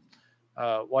 and the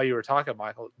while you were talking,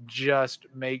 Michael, just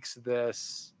makes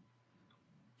this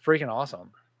freaking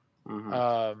awesome.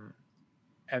 Mm-hmm.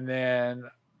 And then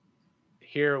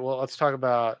here, well, let's talk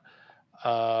about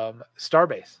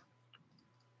Starbase,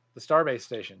 the Starbase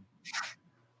station.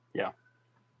 Yeah.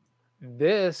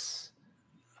 This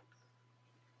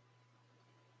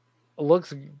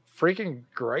looks freaking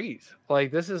great.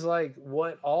 Like this is like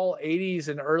what all 80s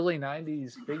and early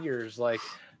 90s figures like.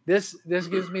 This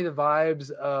gives me the vibes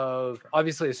of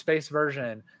obviously a space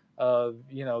version of,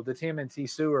 you know, the TMNT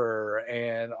sewer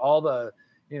and all the,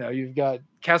 you know, you've got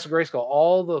Castle Grayskull,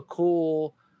 all the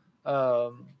cool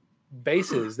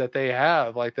bases that they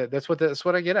have. Like that's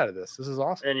what I get out of this. This is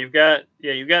awesome. And you've got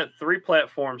 3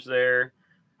 platforms there,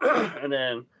 and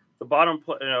then the bottom,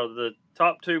 the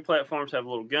top 2 platforms have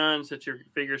little guns that your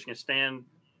figures can stand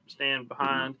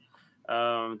behind.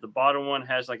 The bottom one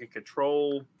has like a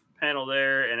control panel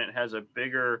there, and it has a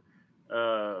bigger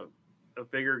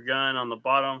gun on the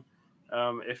bottom.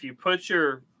 If you put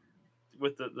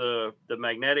with the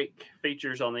magnetic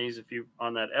features on these, if you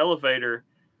on that elevator,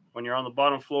 when you're on the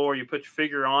bottom floor, you put your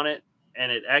figure on it,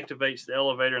 and it activates the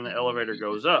elevator, and the elevator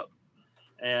goes up.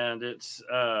 And it's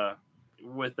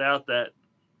without that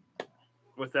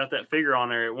figure on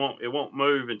there, it won't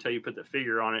move until you put the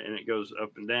figure on it, and it goes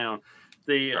up and down.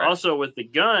 Also with the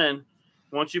gun,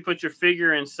 once you put your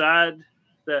figure inside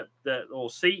that little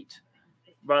seat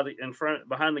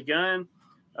behind the gun,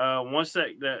 once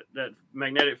that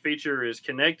magnetic feature is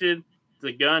connected,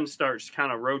 the gun starts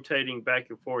kind of rotating back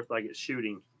and forth like it's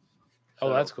shooting. So,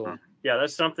 that's cool. Yeah,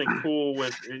 that's something cool.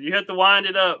 With you have to wind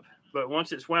it up, but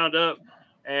once it's wound up,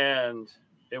 and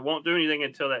it won't do anything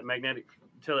until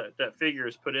that figure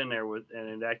is put in there and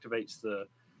it activates the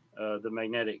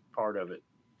magnetic part of it.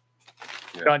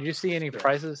 Yeah. John, do you see any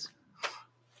prices?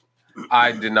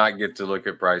 I did not get to look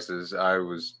at prices. I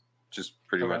was just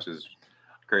pretty much as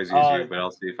crazy as you, but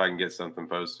I'll see if I can get something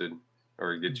posted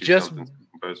or get you something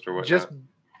posted or whatnot. Just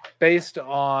based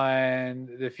on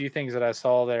the few things that I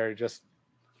saw there, just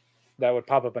that would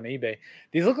pop up on eBay.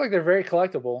 These look like they're very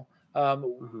collectible,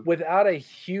 without a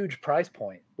huge price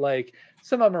point. Like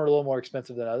some of them are a little more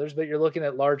expensive than others, but you're looking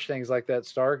at large things like that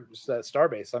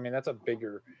Starbase. I mean, that's a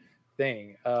bigger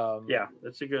thing. Yeah,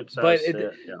 that's a good size but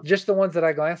set. Just the ones that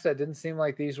I glanced at didn't seem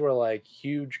like these were like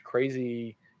huge,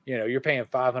 crazy. You know, you're paying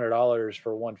 $500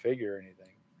 for one figure or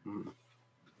anything. Mm-hmm.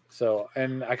 So,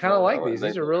 and I kind of like these.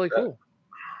 These are really cool.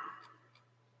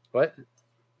 What?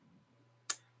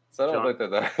 So I don't think they're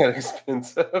that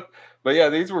expensive, but yeah,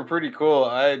 these were pretty cool.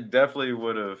 I definitely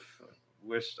would have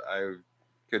wished I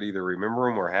could either remember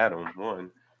them or had them.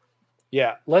 One.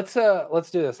 Yeah, let's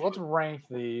do this. Let's rank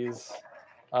these.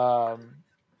 Where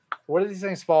do these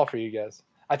things fall for you guys?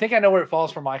 I think I know where it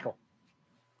falls for Michael.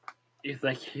 You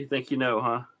think you know,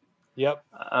 huh? Yep.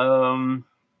 Well,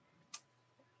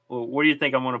 where do you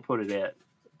think I'm going to put it at?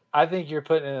 I think you're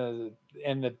putting it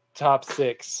in the top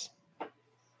 6.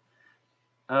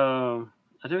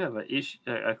 I do have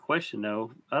a question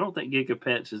though. I don't think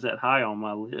Gigapets is that high on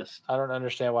my list. I don't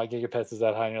understand why Gigapets is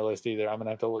that high on your list either. I'm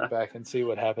gonna have to look back and see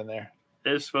what happened there.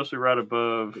 It's supposed to be right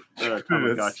above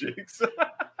Tamagotchi.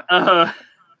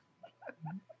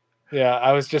 Yeah,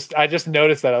 I just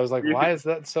noticed that. I was like, why is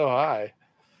that so high?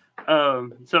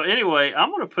 So anyway,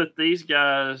 I'm gonna put these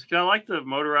guys because I like the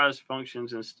motorized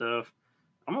functions and stuff.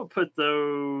 I'm gonna put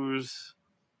those.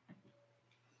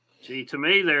 Gee, to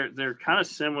me, they're kind of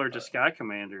similar to Sky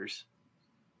Commanders.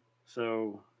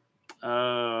 So,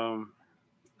 I'm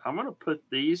gonna put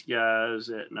these guys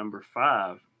at number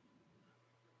 5.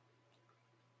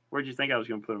 Where'd you think I was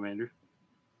gonna put them, Andrew?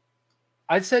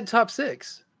 I said top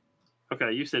 6.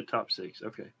 Okay, you said top 6.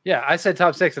 Okay. Yeah, I said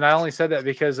top 6, and I only said that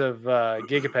because of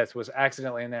Gigapets was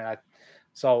accidentally in there, and I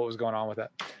saw what was going on with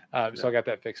that. So I got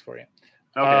that fixed for you.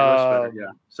 Okay, that's better.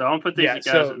 Yeah. So I'm gonna put these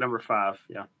guys at number 5.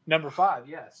 Yeah. Number 5.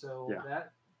 Yeah. So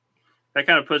that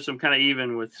kind of puts them kind of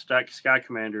even with Sky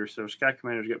Commanders. So Sky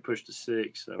Commanders get pushed to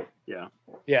 6. So yeah.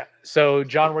 Yeah. So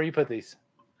John, where you put these?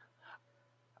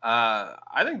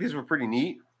 I think these were pretty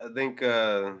neat. I think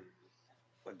I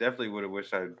definitely would have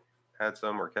wished I'd had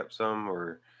some or kept some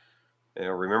or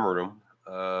remembered them.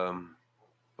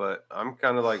 But I'm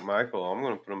kind of like Michael. I'm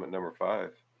going to put them at number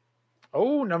 5.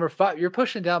 Oh, number 5. You're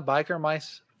pushing down Biker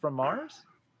Mice from Mars?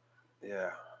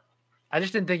 Yeah. I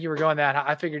just didn't think you were going that high.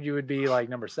 I figured you would be like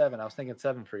number 7. I was thinking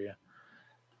 7 for you.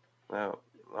 No,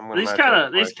 I'm going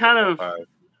to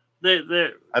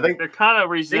I think they're kind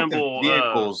of I think the resemble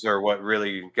vehicles are what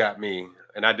really got me,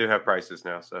 and I do have prices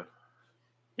now. So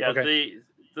Okay.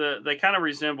 they kind of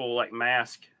resemble like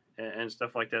Mask and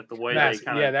stuff like that. The way Mask. they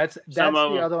kind Yeah, of that's some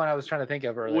of the them other one I was trying to think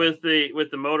of earlier. with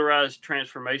the motorized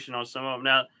transformation on some of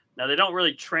them. Now they don't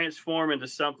really transform into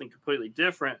something completely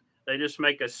different. They just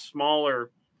make a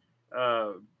smaller,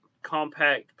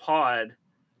 compact pod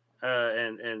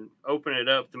and open it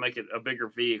up to make it a bigger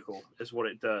vehicle. Is what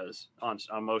it does on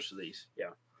most of these. Yeah.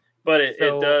 But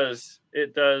it does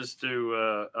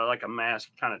do like a Mask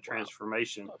kind of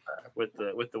transformation with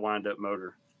the wind up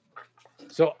motor.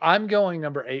 So I'm going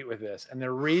number 8 with this, and the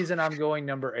reason I'm going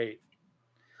number 8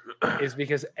 is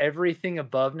because everything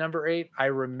above number 8 I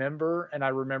remember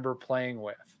playing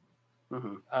with.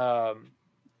 Mm-hmm.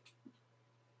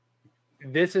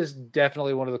 This is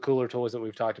definitely one of the cooler toys that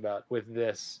we've talked about with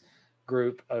this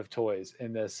group of toys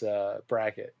in this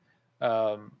bracket.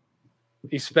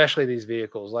 Especially these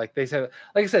vehicles, like I said,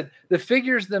 the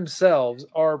figures themselves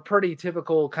are pretty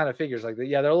typical kind of figures. Like, they're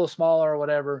a little smaller or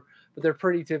whatever, but they're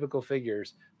pretty typical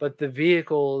figures. But the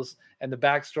vehicles and the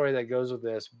backstory that goes with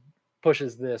this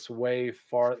pushes this way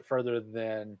further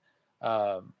than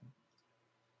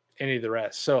any of the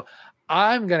rest. So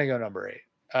I'm gonna go number 8.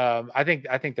 I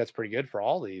think that's pretty good for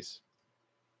all these.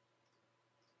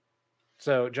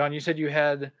 So, John, you said you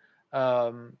had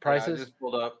prices. Yeah, I just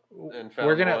pulled up and found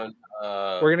We're gonna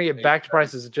get back to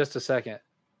prices in just a second.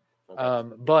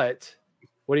 Okay. But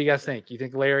what do you guys think? You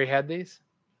think Larry had these?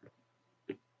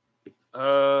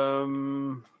 I'll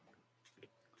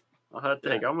have to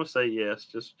think. I'm gonna say yes,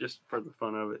 just for the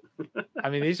fun of it. I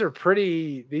mean, these are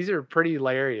pretty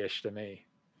Larry-ish to me.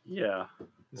 Yeah.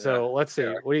 So let's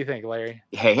see. What do you think, Larry?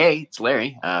 Hey, it's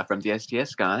Larry from the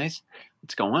STS guys.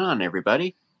 What's going on,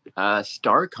 everybody?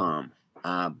 StarCom.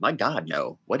 My God,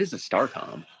 no. What is a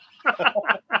StarCom?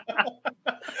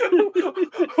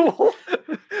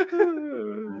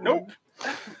 Nope.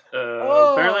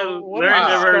 Apparently, Larry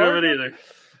never heard of it either.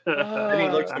 Then he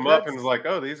looks them up and was like,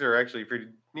 "Oh, these are actually pretty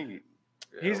neat."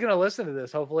 He's gonna listen to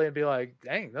this hopefully and be like,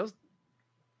 "Dang, those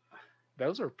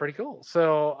are pretty cool."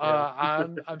 So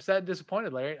I'm sad and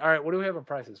disappointed, Larry. All right, what do we have on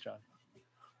prices, John?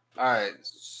 All right,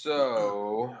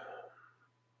 so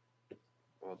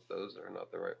those are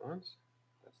not the right ones.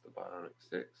 That's the Bionic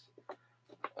 6.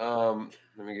 Let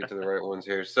me get to the right ones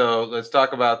here. So let's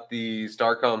talk about the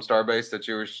StarCom Starbase that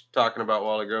you were talking about a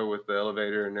while ago with the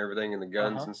elevator and everything and the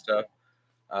guns and stuff.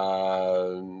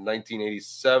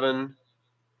 1987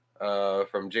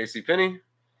 from JCPenney.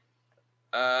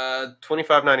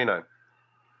 $25.99.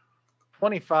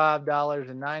 $25.99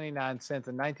 in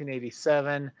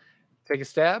 1987. Take a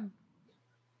stab.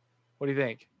 What do you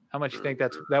think? How much you think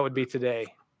that would be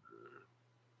today?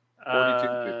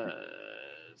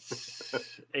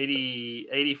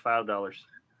 $85.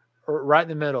 Right in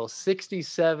the middle,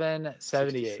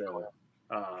 $67.78.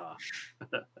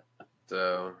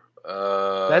 So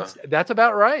that's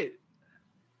about right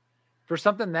for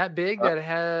something that big.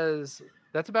 That's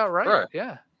about right.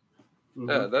 Yeah.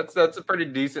 Yeah, that's a pretty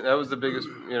decent. That was the biggest,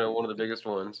 one of the biggest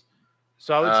ones.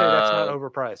 So I would say that's not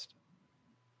overpriced.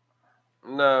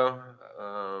 No.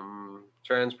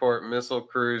 Transport missile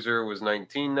cruiser was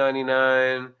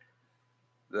 $19.99.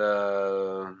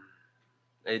 The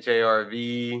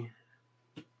HARV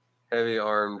heavy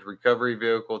armed recovery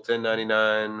vehicle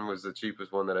 $10.99 was the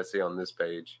cheapest one that I see on this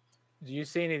page. Do you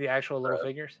see any of the actual little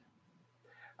figures?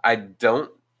 I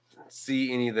don't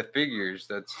see any of the figures.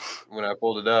 That's when I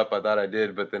pulled it up. I thought I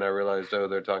did, but then I realized,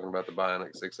 they're talking about the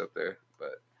Bionic 6 up there.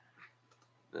 But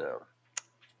no.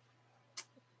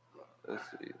 Let's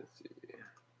see.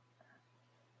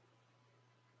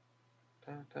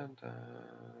 Dun, dun, dun.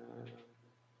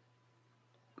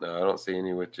 No, I don't see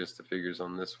any with just the figures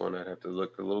on this one. I'd have to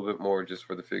look a little bit more just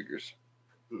for the figures.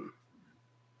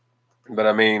 But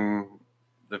I mean,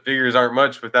 the figures aren't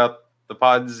much without the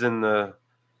pods and the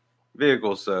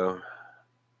vehicles, so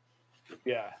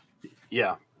yeah.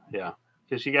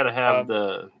 Because you got to have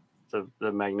the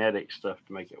magnetic stuff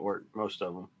to make it work. Most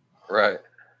of them, right?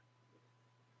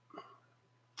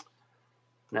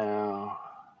 Now,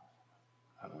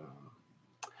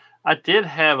 I did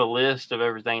have a list of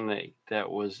everything that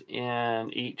was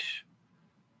in each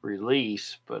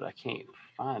release, but I can't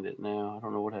find it now. I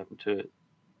don't know what happened to it.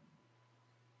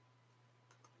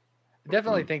 I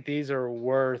definitely think these are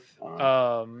worth,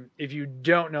 if you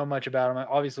don't know much about them,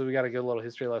 obviously we got a good little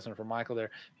history lesson from Michael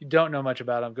there. If you don't know much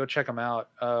about them, go check them out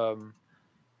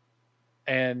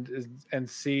and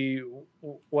see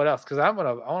what else. Because I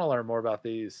want to learn more about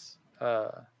these.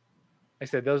 Like I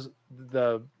said,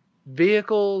 the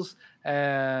vehicles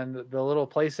and the little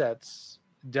play sets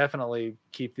definitely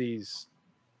keep these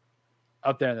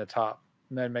up there in the top,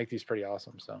 and then make these pretty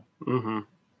awesome. So,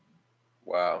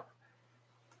 Wow.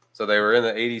 So they were in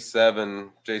the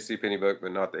 87 JCPenney book,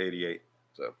 but not the 88.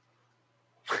 So.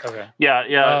 Okay.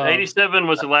 Yeah. 87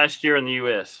 was the last year in the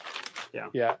U.S.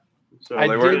 Yeah. So Well,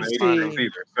 they weren't did in the 86 see-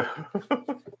 either.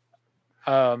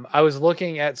 I was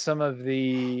looking at some of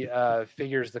the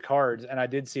figures, the cards, and I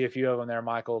did see a few of them there,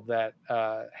 Michael, that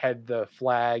had the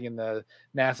flag and the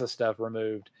NASA stuff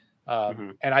removed.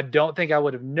 And I don't think I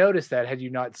would have noticed that had you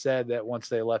not said that once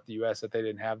they left the U.S. that they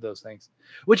didn't have those things,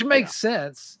 which makes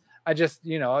sense. I just,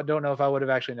 I don't know if I would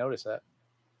have actually noticed that.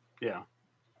 Yeah.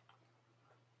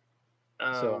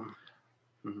 So,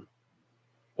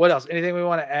 what else? Anything we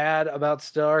want to add about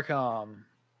StarCom?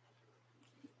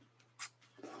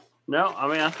 No, I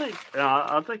mean, I think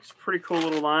it's a pretty cool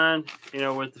little line,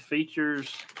 with the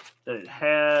features that it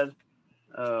had,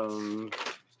 the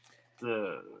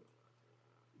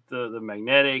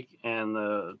magnetic and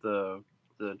the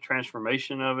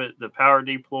transformation of it, the power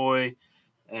deploy,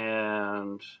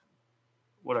 and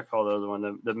what I call the other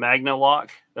one, the Magna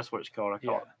Lock. That's what it's called. I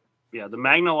call it. Yeah, the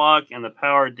Magna Lock and the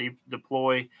power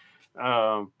deploy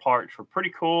parts were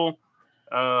pretty cool.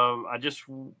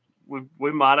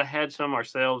 We might have had some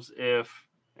ourselves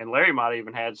and Larry might have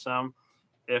even had some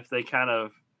if they kind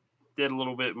of did a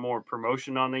little bit more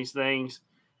promotion on these things.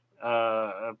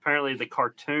 Apparently the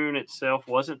cartoon itself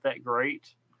wasn't that great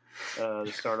to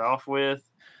start off with.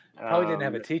 Probably didn't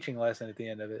have a teaching lesson at the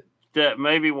end of it. That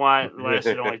may be why it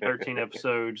lasted only 13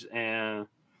 episodes. And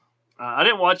I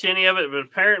didn't watch any of it, but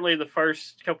apparently the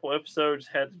first couple episodes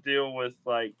had to deal with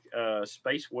like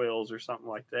space whales or something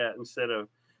like that instead of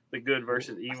the good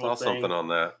versus evil I saw thing. something on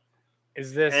that.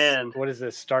 Is this what is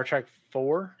this, Star Trek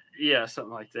 4? Yeah,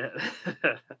 something like that.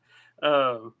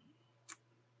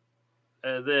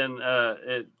 And then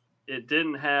it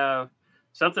didn't have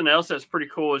something else that's pretty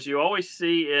cool. Is you always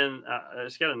see in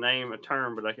it's got a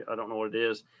term, but I don't know what it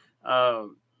is.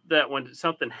 That when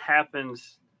something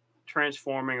happens,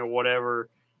 transforming or whatever,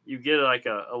 you get like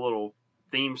a little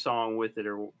theme song with it,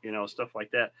 or stuff like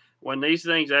that. When these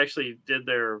things actually did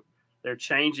they're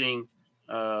changing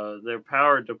their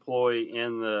power deploy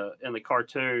in the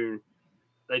cartoon.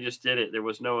 They just did it. There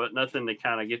was nothing to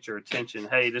kind of get your attention.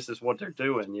 Hey, this is what they're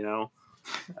doing. They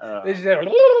just did it.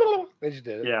 They just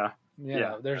did it.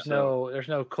 Yeah. There's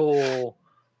no cool.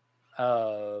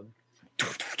 When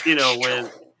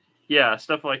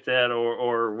stuff like that,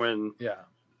 or when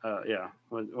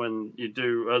when you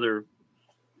do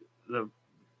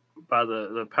by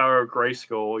the power of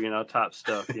Grayskull, type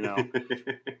stuff,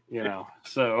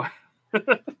 so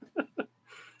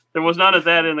there was none of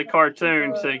that in the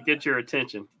cartoon to get your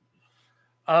attention.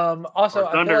 Also,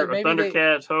 or I feel like maybe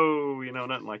Thundercats,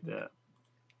 nothing like that.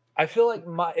 I feel like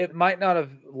it might not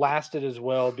have lasted as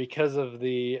well because of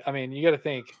you got to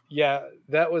think,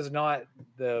 that was not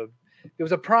it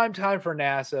was a prime time for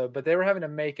NASA, but they were having to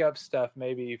make up stuff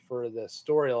maybe for the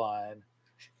storyline.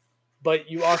 But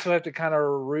you also have to kind of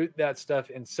root that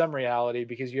stuff in some reality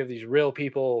because you have these real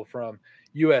people from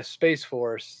U.S. Space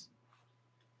Force,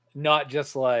 not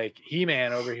just like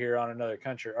He-Man over here on another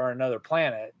country or another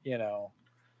planet,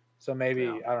 So maybe,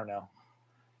 I don't know.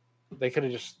 They could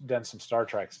have just done some Star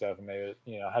Trek stuff and maybe,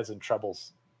 had some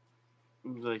troubles.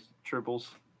 Like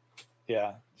triples.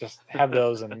 Yeah, just have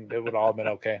those and it would all have been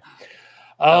okay.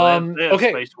 They had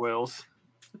okay. Space Whales.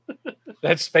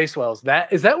 That's Space Whales.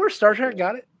 Is that where Star Trek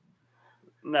got it?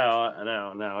 No.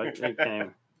 It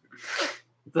came.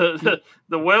 The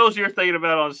whales you're thinking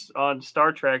about on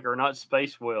Star Trek are not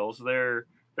space whales. They're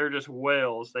just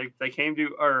whales. They came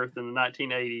to Earth in the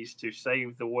 1980s to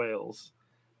save the whales.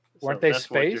 Weren't they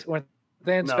space? Weren't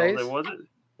they in space? No, they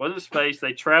wasn't space.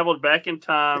 They traveled back in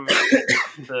time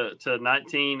to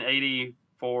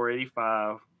 1984,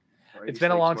 85. It's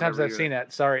been a long time since I've seen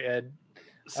that. Sorry, Ed.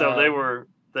 So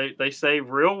they saved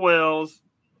real whales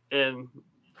in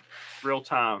real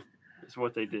time is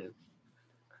what they did.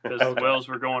 Because the whales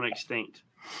were going extinct.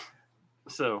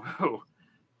 So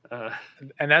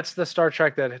and that's the Star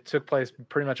Trek that took place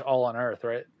pretty much all on Earth,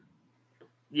 right?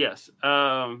 Yes.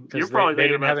 You're probably they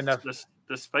thinking didn't have about enough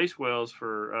the space whales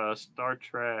for Star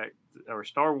Trek or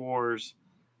Star Wars.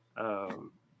 What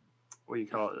do you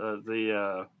call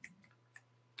it?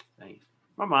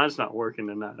 My mind's not working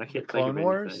tonight. I can't think of anything.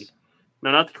 Wars?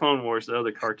 No, not the Clone Wars. The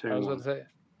other cartoon. I was going to say,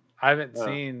 I haven't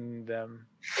seen them.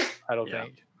 I don't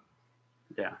think.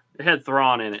 Yeah, it had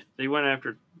Thrawn in it.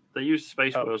 They used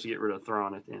space whales to get rid of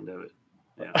Thrawn at the end of it.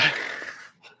 Yeah,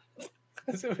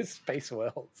 because it was space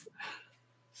whales.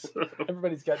 So,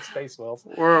 everybody's got space whales.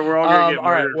 We're all gonna get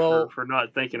murdered for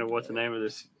not thinking of what's the name of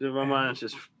this. My mind's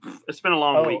just. It's been a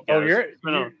long week, guys.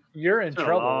 You're in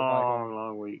trouble.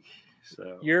 Long week.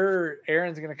 So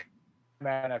Aaron's gonna come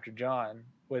out after John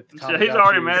with Tom. he's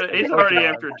already mad. He's already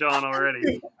after John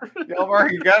already. Y'all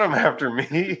already got him after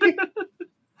me.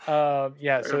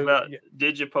 Yeah. So about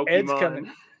Digipokemon. Ed's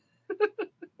coming.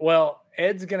 Well,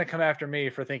 Ed's gonna come after me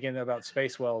for thinking about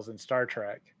space whales in Star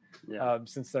Trek. Yeah.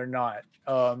 Since they're not.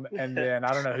 And then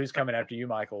I don't know who's coming after you,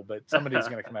 Michael, but somebody's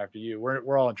going to come after you.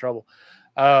 We're all in trouble.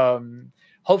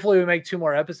 Hopefully we make 2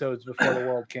 more episodes before the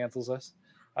world cancels us.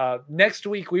 Next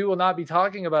week, we will not be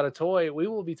talking about a toy. We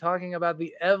will be talking about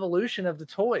the evolution of the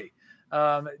toy,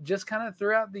 just kind of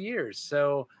throughout the years.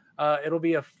 So it'll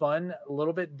be a fun, a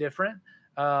little bit different,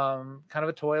 kind of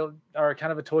a toy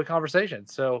conversation.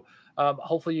 So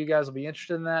hopefully you guys will be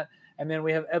interested in that. And then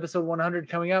we have episode 100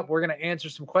 coming up. We're going to answer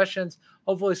some questions,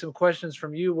 hopefully some questions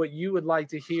from you, what you would like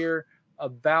to hear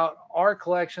about our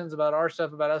collections, about our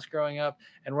stuff, about us growing up.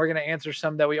 And we're going to answer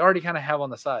some that we already kind of have on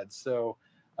the side. So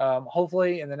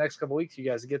hopefully in the next couple of weeks, you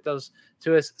guys get those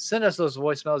to us. Send us those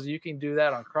voicemails. You can do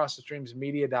that on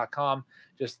crossthestreamsmedia.com.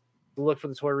 Just look for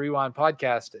the Toy Rewind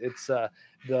podcast. It's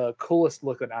the coolest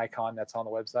looking icon that's on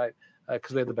the website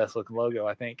because we have the best looking logo,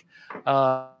 I think.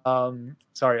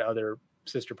 Sorry, other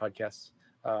sister podcasts,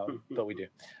 but we do.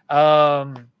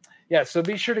 Yeah, so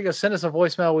be sure to go send us a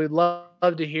voicemail. We'd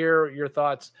love to hear your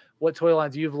thoughts. What toy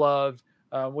lines you've loved?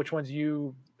 Which ones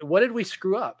what did we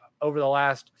screw up over the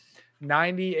last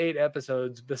 98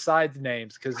 episodes besides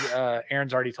names? Because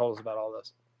Aaron's already told us about all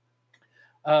those.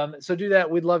 So do that.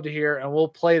 We'd love to hear, and we'll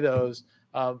play those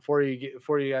for you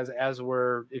guys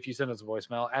if you send us a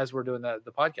voicemail as we're doing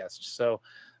the podcast. So.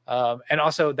 And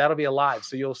also that'll be a live.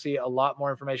 So you'll see a lot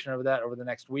more information over that over the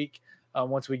next week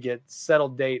once we get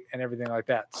settled date and everything like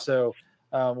that. So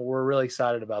we're really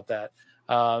excited about that.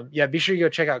 Yeah, be sure you go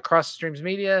check out Cross the Streams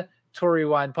Media,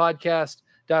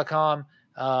 ToyRewindPodcast.com,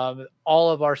 all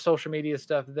of our social media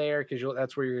stuff there because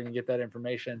that's where you're going to get that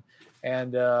information.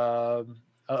 And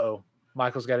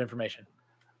Michael's got information.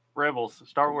 Rebels,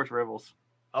 Star Wars Rebels.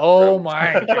 Oh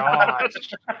my gosh.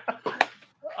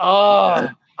 Oh,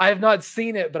 I have not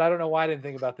seen it, but I don't know why I didn't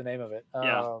think about the name of it.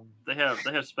 Yeah, they have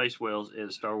space whales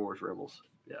in Star Wars Rebels.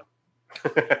 Yeah.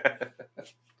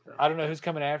 I don't know who's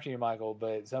coming after you, Michael,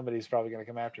 but somebody's probably going to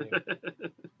come after you.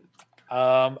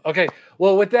 Okay.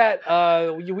 Well, with that,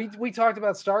 we talked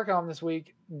about StarCom this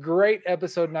week. Great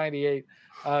episode 98.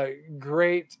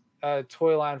 Great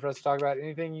toy line for us to talk about.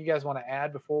 Anything you guys want to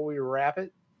add before we wrap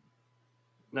it?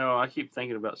 No, I keep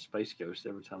thinking about Space Ghost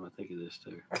every time I think of this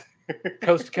too.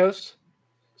 Coast to Coast?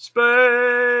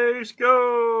 Space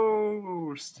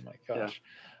Ghost. Oh my gosh.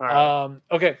 Yeah. All right.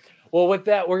 Okay. Well, with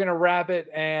that, we're going to wrap it,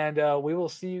 and we will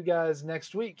see you guys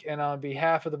next week. And on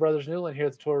behalf of the Brothers Newland here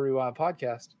at the Toy Rewind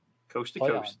Podcast, Coast to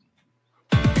Coast.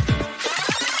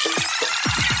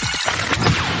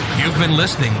 You've been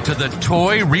listening to the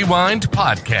Toy Rewind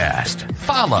Podcast.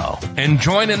 Follow and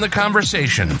join in the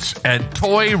conversations at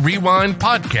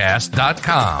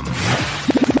ToyRewindPodcast.com.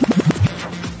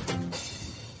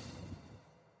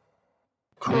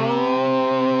 Cross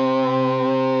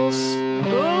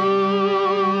the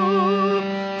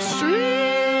Streams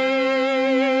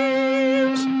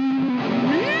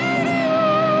Media.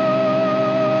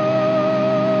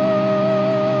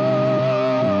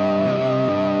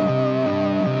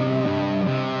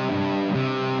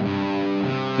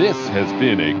 This has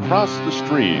been a Cross the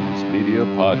Streams Media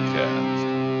Podcast.